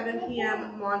a 7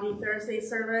 p.m. Maundy Thursday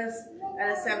service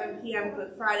and a 7 p.m.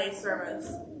 Good Friday service.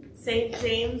 St.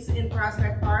 James in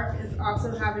Prospect Park is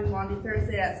also having Maundy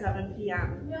Thursday at 7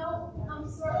 p.m. No, I'm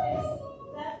sorry.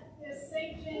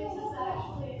 St. James is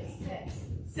actually at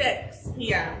 6. 6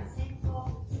 p.m.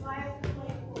 So I have to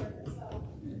wait for it. So.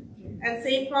 And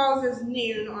St. Paul's is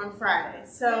noon on Friday.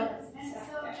 So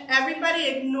everybody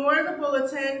ignore the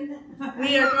bulletin.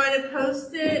 We are going to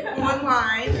post it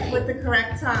online with the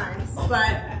correct times.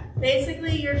 But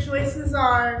basically your choices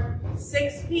are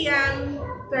 6 p.m.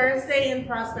 Thursday in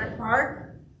Prospect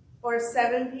Park, or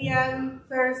 7 p.m.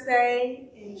 Thursday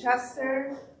in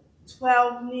Chester,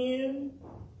 12 noon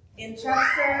in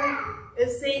Chester.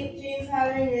 Is St. James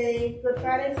having a Good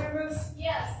Friday service?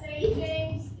 Yes, St.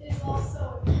 James is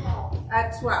also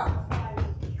at 12. At 12.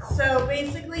 So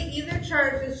basically either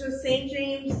church is just St.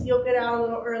 James, you'll get out a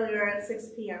little earlier at 6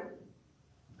 p.m.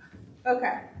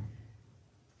 Okay.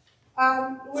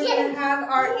 We're going to have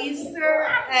our Easter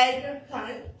egg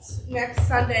hunt next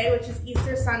Sunday, which is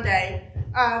Easter Sunday.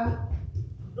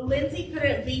 Lindsay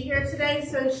couldn't be here today,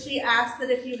 so she asked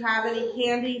that if you have any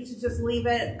candy to just leave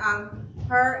it.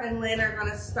 Her and Lynn are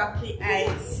going to stuff the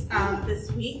eggs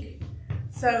this week.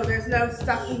 So there's no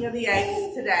stuffing of the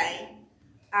eggs today.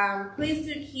 Please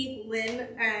do keep Lynn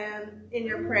in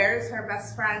your prayers. Her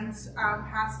best friend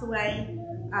passed away,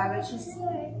 and she's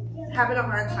having a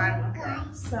hard time with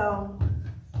it. So,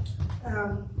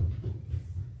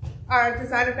 our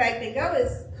designer bag bingo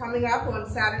is coming up on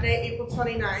Saturday, April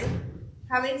 29th.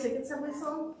 How many tickets have we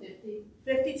sold? 50.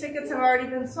 50 tickets have already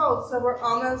been sold, so we're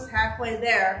almost halfway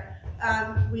there.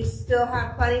 We still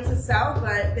have plenty to sell,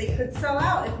 but they could sell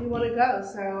out if you want to go,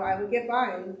 so I would get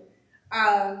buying.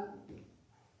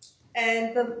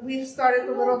 We've started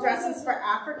the Little Dresses for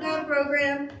Africa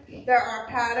program. There are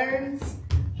patterns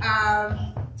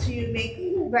to make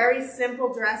very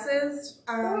simple dresses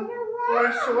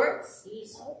or shorts.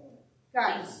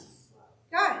 Guys.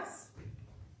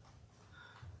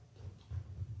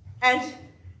 And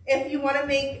if you want to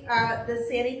make the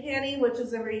Sandy Panty, which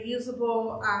is a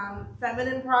reusable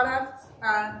feminine product,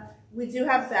 we do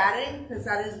have batting, because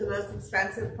that is the most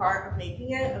expensive part of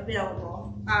making it,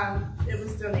 available. It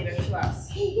was donated to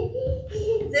us.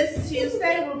 This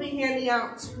Tuesday, we'll be handing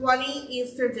out 20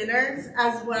 Easter dinners,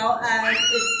 as well as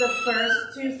it's the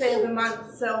first Tuesday of the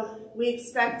month, so we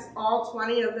expect all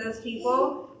 20 of those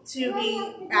people to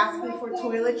be asking for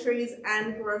toiletries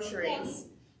and groceries.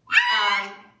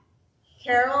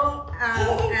 Carol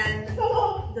and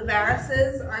the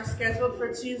Varrises are scheduled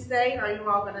for Tuesday. Are you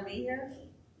all going to be here?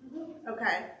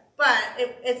 Okay. But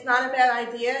it's not a bad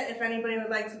idea if anybody would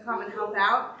like to come and help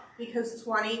out, because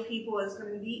 20 people is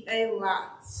going to be a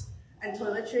lot. And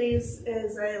toiletries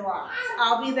is a lot.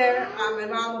 I'll be there. My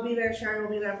mom will be there. Sherry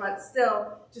will be there. But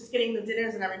still, just getting the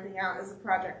dinners and everything out is a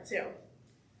project too.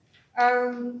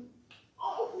 And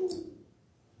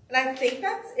I think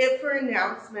that's it for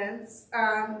announcements.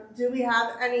 Do we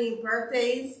have any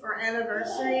birthdays or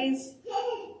anniversaries?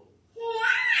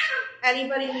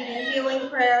 Anybody need a healing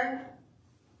prayer?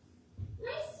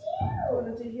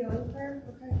 Want to do healing prayer?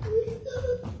 Okay.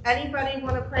 Anybody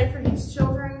want to pray for his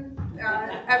children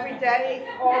every day,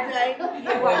 all day?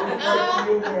 You're welcome.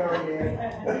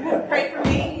 Pray for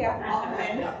me?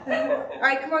 Yeah. All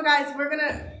right, come on, guys. We're going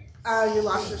to... Oh, you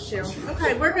lost your shoe.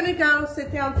 Okay, we're going to go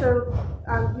sit down. So,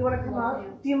 you want to come up?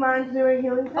 Do you mind doing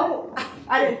healing prayer? Oh,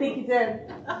 I didn't think you did.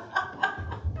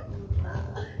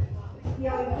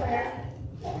 Healing prayer.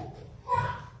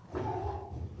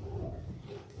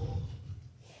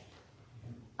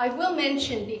 I will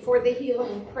mention before the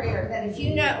healing prayer that if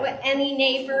you know any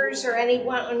neighbors or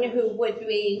anyone who would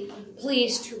be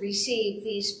pleased to receive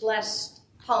these blessed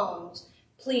palms,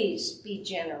 please be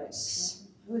generous.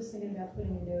 I was thinking about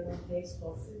putting a note on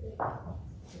Facebook. Do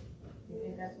you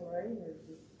think that's all right?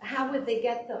 How would they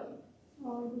get them?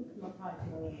 Oh, you can come up.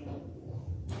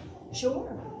 Sure.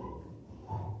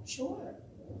 Sure.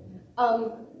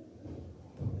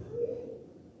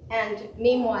 And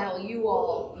meanwhile, you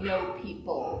all know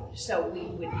people, so we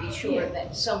would be sure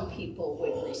that some people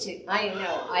would receive. I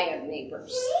know I have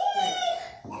neighbors.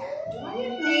 Do I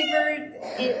have neighbors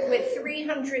with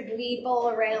 300 people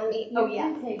around me? Oh,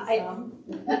 yeah.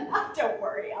 Don't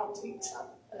worry, I'll take some.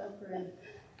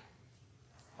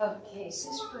 Okay, is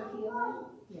this for healing?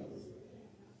 Yes.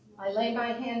 I lay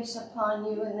my hands upon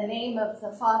you in the name of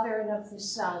the Father and of the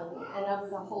Son and of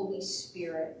the Holy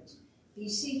Spirit,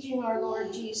 beseeching our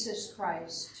Lord Jesus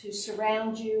Christ to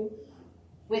surround you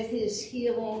with his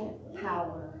healing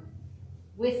power,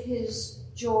 with his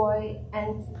joy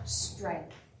and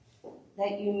strength,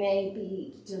 that you may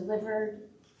be delivered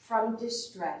from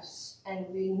distress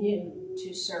and renewed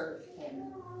to serve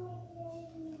him.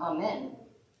 Amen.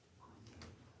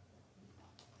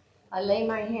 I lay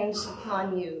my hands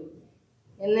upon you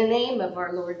in the name of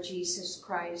our Lord Jesus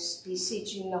Christ,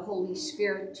 beseeching the Holy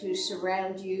Spirit to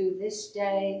surround you this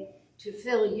day, to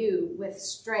fill you with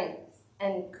strength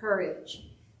and courage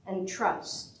and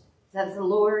trust that the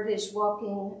Lord is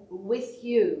walking with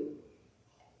you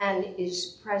and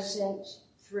is present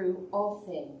through all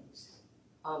things.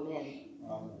 Amen.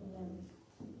 Amen.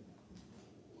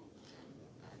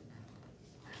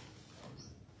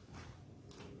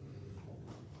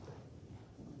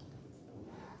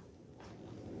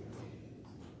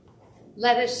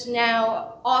 Let us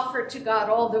now offer to God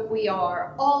all that we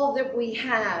are, all that we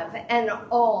have, and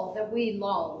all that we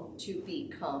long to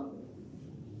become.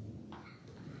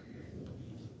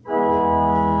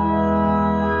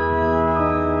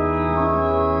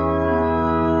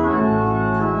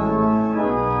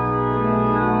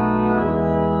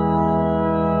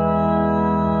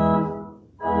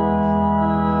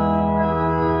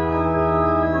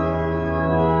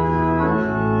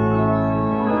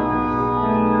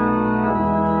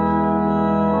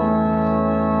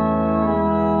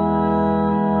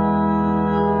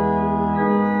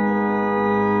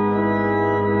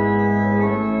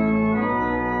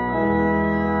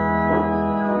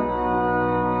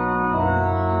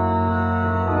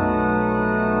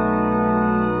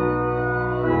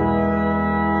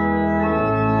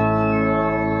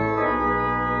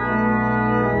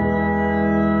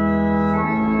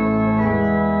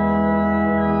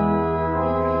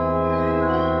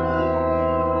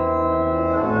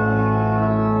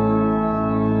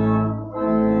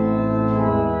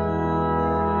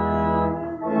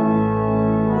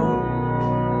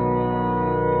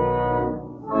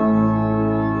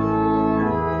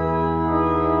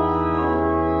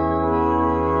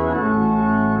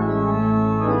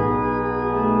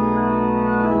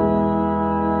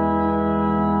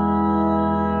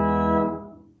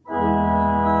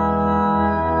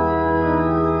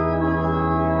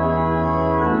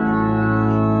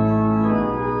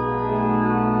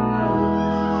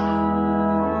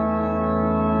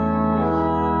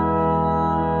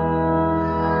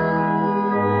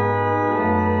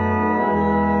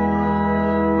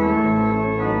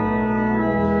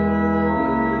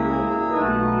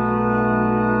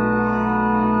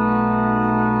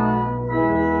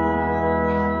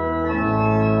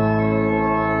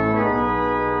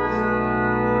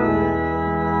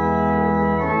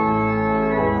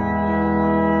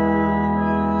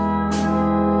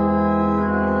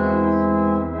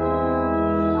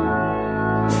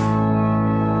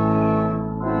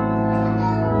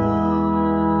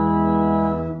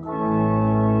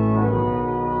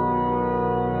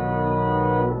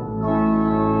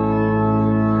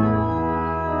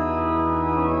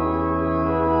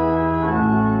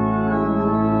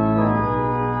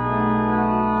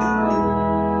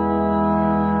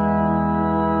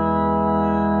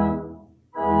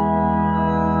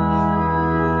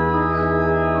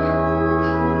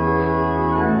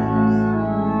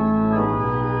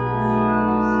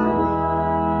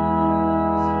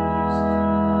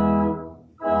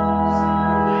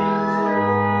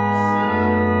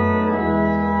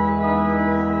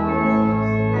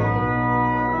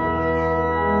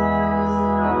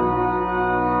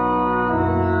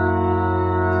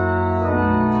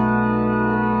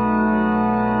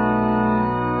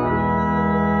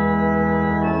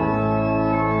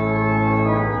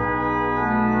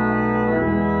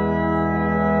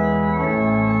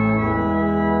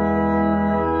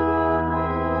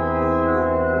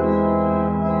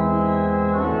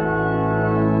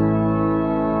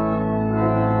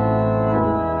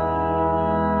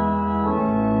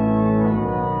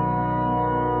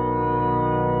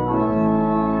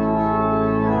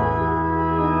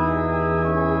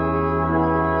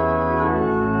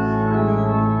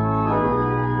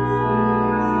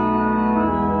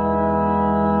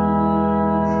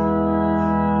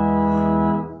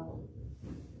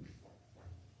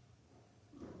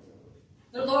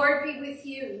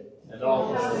 and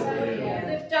also with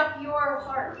you. Lift up your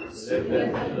hearts. Lift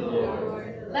them to the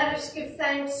Lord. Let us give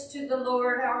thanks to the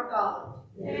Lord our God.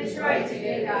 It is right to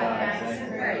give God thanks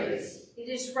and praise. It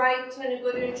is right and a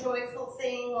good and joyful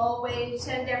thing, always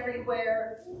and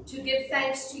everywhere, to give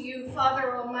thanks to you,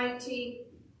 Father Almighty,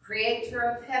 Creator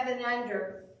of heaven and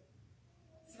earth,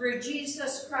 through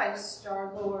Jesus Christ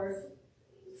our Lord.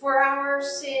 For our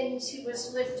sins he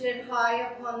was lifted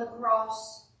high upon the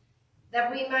cross,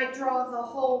 that we might draw the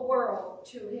whole world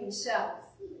to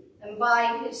himself. And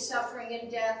by his suffering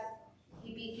and death,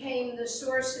 he became the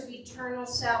source of eternal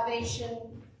salvation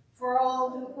for all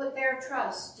who put their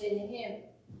trust in him.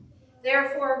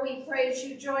 Therefore we praise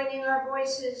you, joining our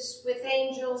voices with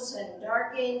angels and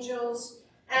archangels,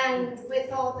 and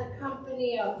with all the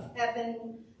company of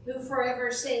heaven, who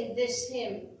forever sing this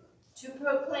hymn, to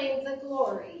proclaim the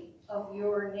glory of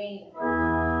your name.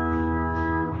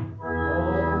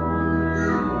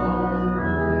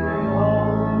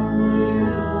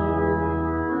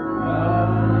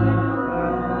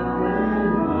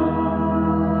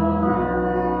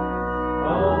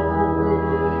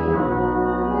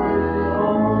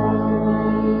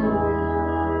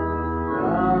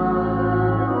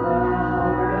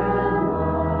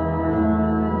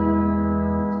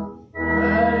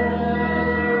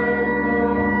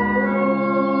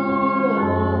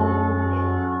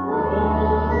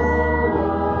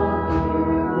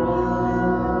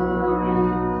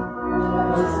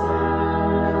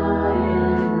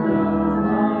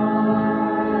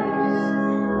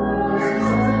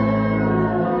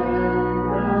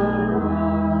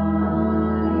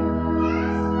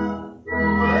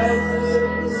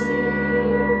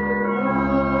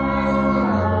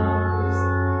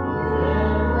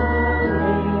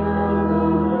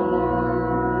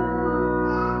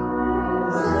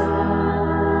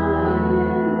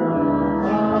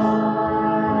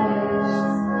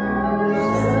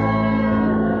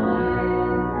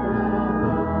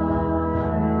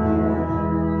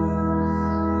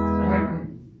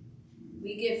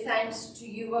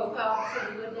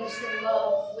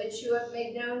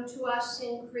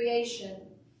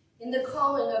 In the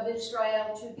calling of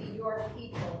Israel to be your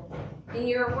people, in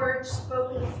your word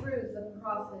spoken through the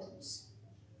prophets,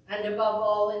 and above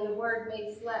all in the word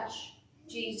made flesh,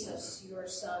 Jesus, your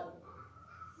Son.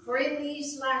 For in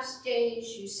these last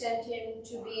days you sent him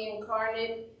to be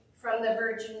incarnate from the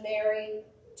Virgin Mary,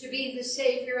 to be the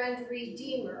Savior and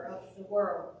Redeemer of the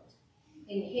world.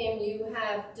 In him you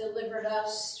have delivered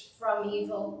us from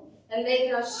evil and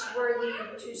made us worthy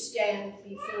to stand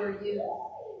before you.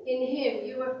 In him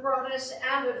you have brought us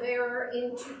out of error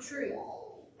into truth,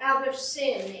 out of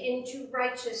sin into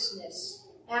righteousness,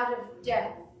 out of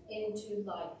death into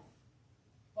life.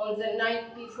 On the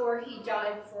night before he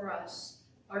died for us,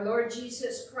 our Lord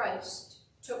Jesus Christ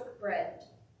took bread,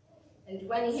 and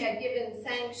when he had given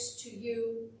thanks to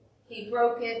you, he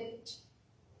broke it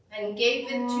and gave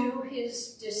it to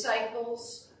his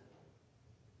disciples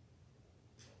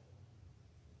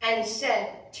and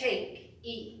said, "Take,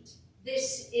 eat.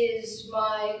 This is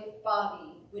my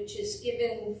body, which is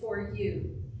given for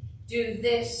you. Do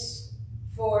this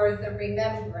for the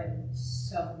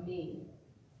remembrance of me."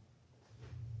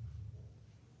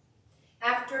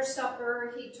 After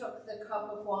supper, he took the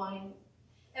cup of wine,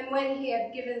 and when he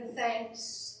had given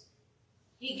thanks,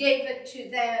 he gave it to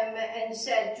them and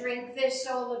said, "Drink this,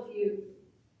 all of you.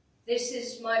 This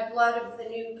is my blood of the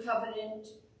new covenant,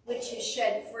 which is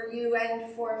shed for you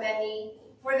and for many,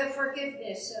 for the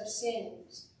forgiveness of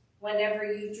sins. Whenever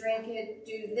you drink it,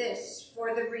 do this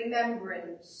for the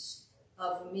remembrance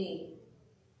of me."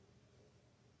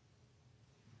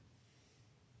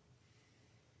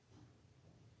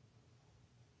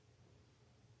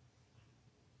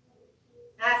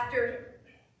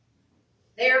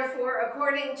 Therefore,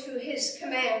 according to his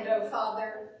command, O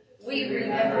Father, we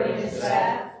remember his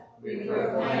death, we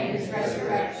proclaim his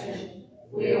resurrection,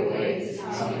 we await his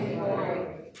coming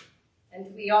glory.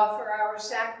 And we offer our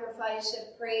sacrifice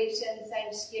of praise and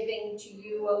thanksgiving to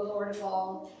you, O Lord of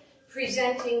all,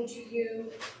 presenting to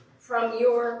you from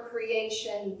your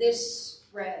creation this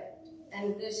bread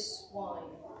and this wine.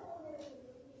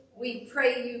 We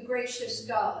pray you, gracious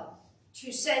God,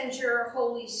 to send your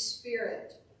Holy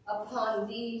Spirit upon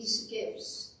these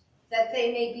gifts, that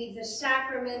they may be the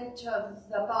sacrament of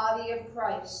the body of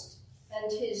Christ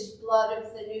and his blood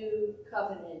of the new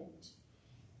covenant.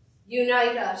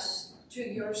 Unite us to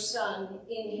your Son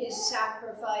in his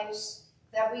sacrifice,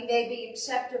 that we may be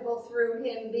acceptable through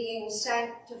him, being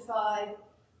sanctified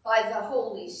by the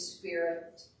Holy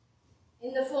Spirit.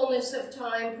 In the fullness of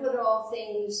time, put all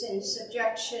things in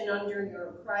subjection under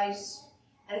your Christ,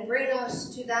 and bring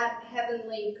us to that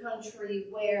heavenly country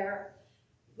where,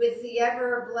 with the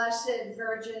ever-blessed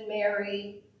Virgin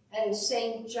Mary and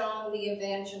St. John the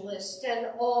Evangelist and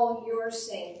all your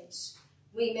saints,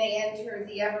 we may enter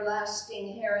the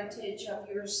everlasting heritage of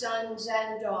your sons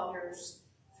and daughters,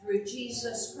 through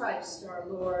Jesus Christ our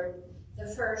Lord,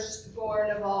 the firstborn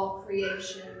of all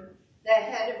creation, the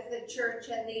head of the church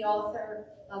and the author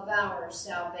of our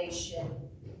salvation.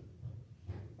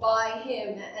 By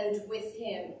him and with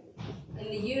him, in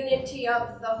the unity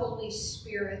of the Holy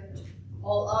Spirit,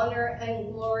 all honor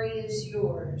and glory is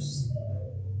yours.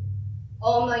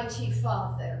 Almighty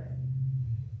Father,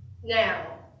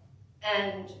 now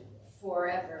and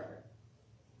forever.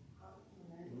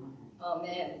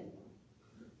 Amen.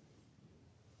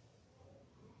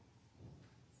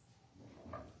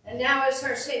 And now, as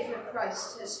our Savior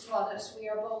Christ has taught us, we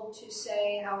are bold to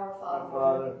say, Our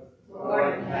Father, who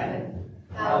art in heaven,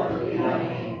 hallowed be thy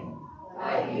name.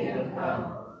 Thy kingdom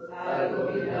come, thy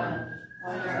will be done,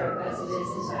 on earth as it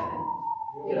is in heaven.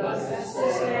 Give us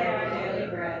this day our daily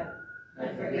bread,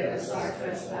 and forgive us our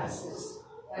trespasses,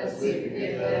 as we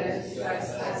forgive those who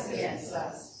trespass against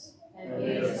us. And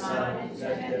lead us not into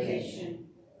temptation,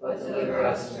 but deliver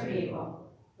us from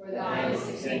evil. For thine is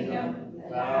the kingdom,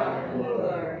 the power, and the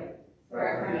glory,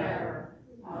 forever and ever.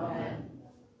 Amen.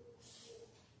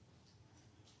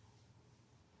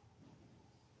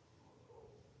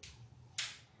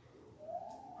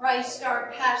 Christ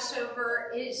our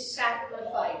Passover is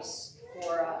sacrificed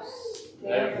for us.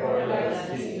 Therefore let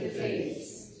us keep the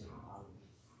feast.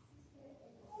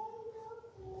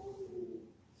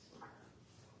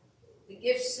 The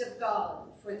gifts of God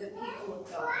for the people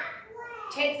of God.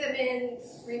 Take them in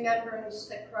remembrance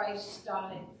that Christ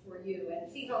died for you,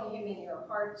 and feed on him in your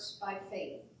hearts by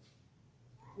faith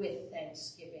with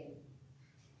thanksgiving.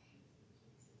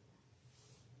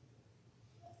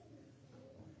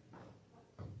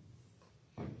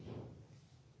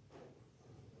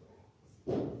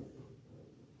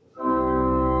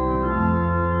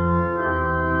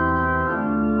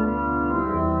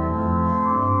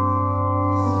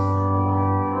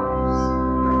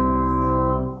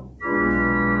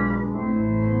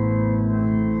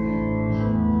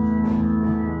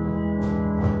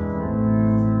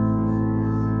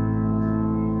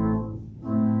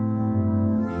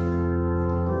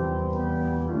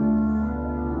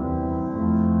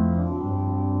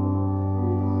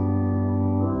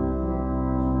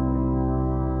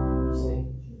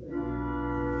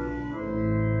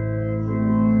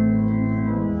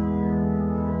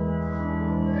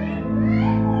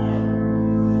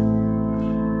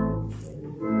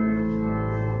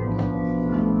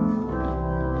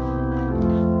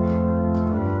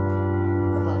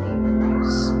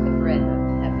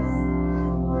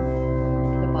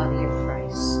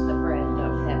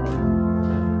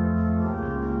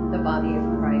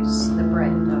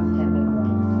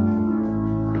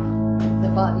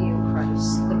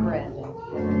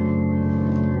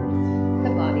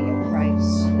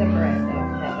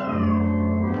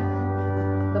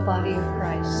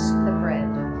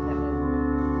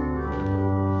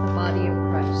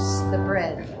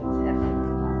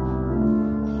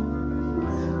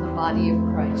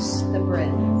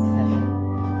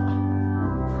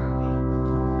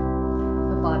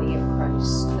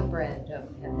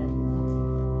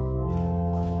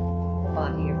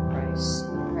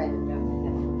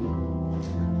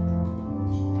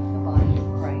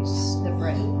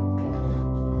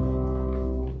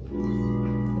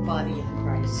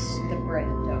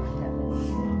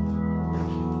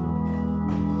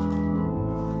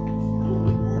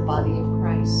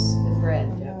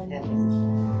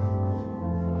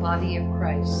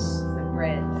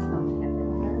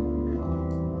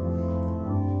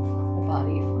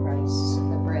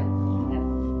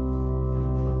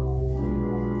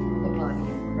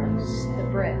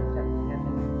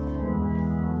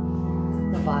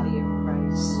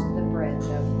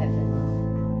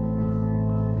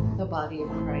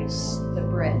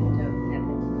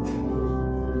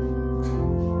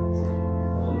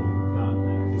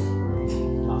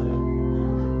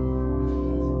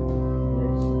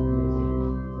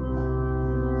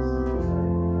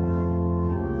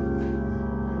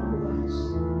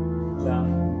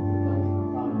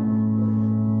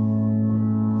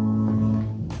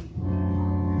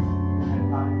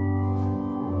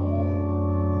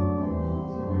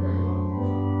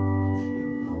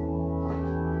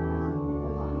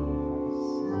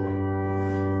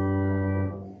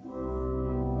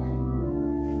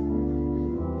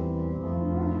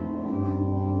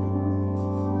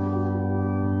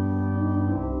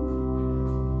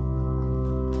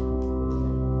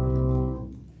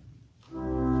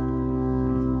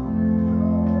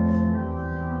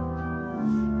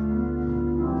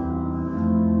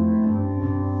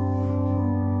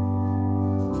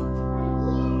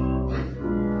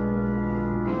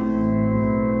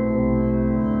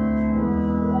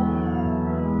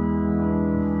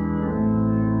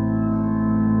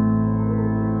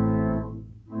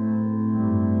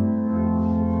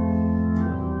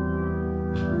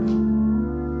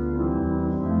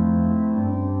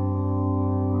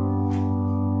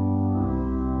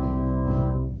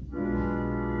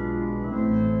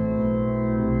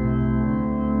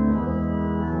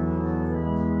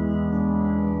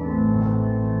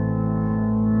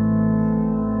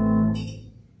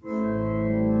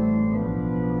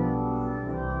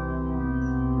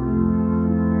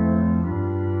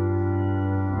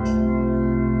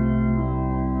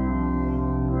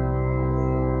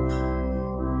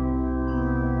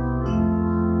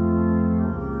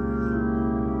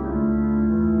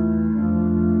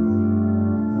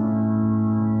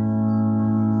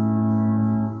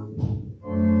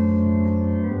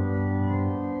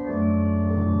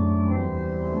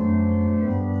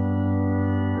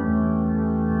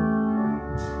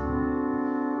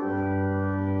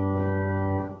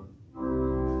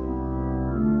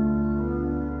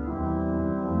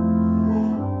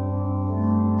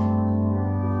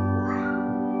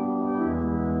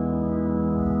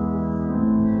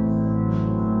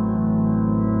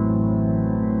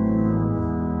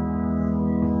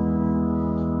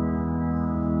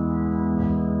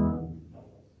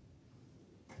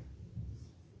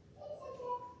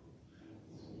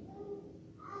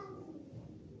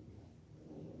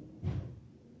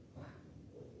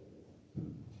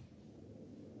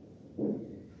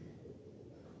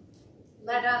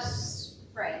 Let us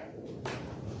pray.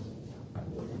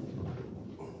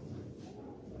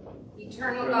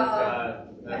 Eternal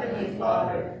God, Heavenly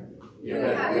Father, you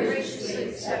have graciously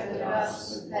accepted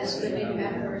us as living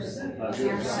members of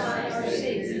your Son, our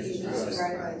Savior, Jesus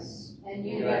Christ, and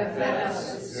you have fed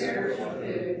us with spiritual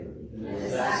food in the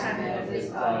sacrament of his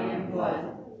body and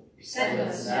blood. Send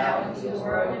us now into the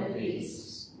world in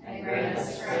peace, and grant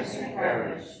us strength and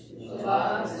courage to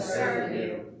love and serve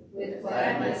you with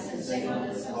gladness and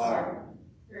singleness of heart,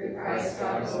 through Christ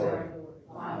our Lord.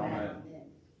 Amen.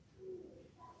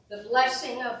 The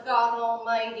blessing of God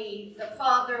Almighty, the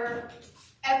Father,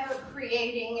 ever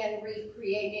creating and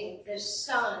recreating, the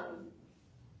Son,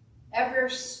 ever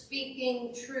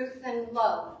speaking truth and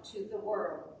love to the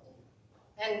world,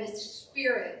 and the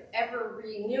Spirit, ever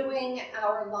renewing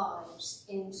our lives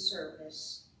in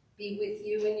service, be with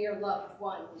you and your loved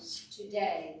ones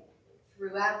today,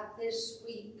 throughout this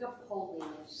week of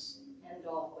holiness, and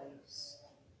always.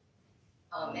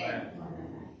 Amen.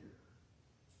 Amen.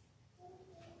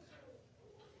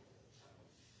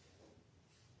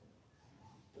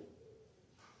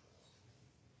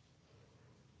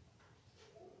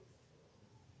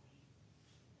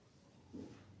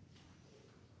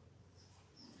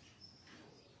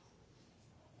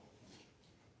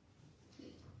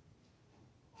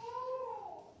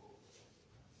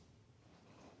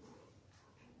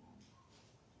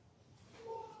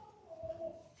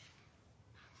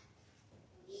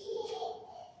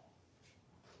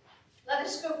 Let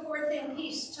us go forth in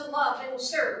peace to love and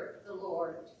serve the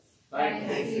Lord.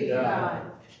 Thanks be to God.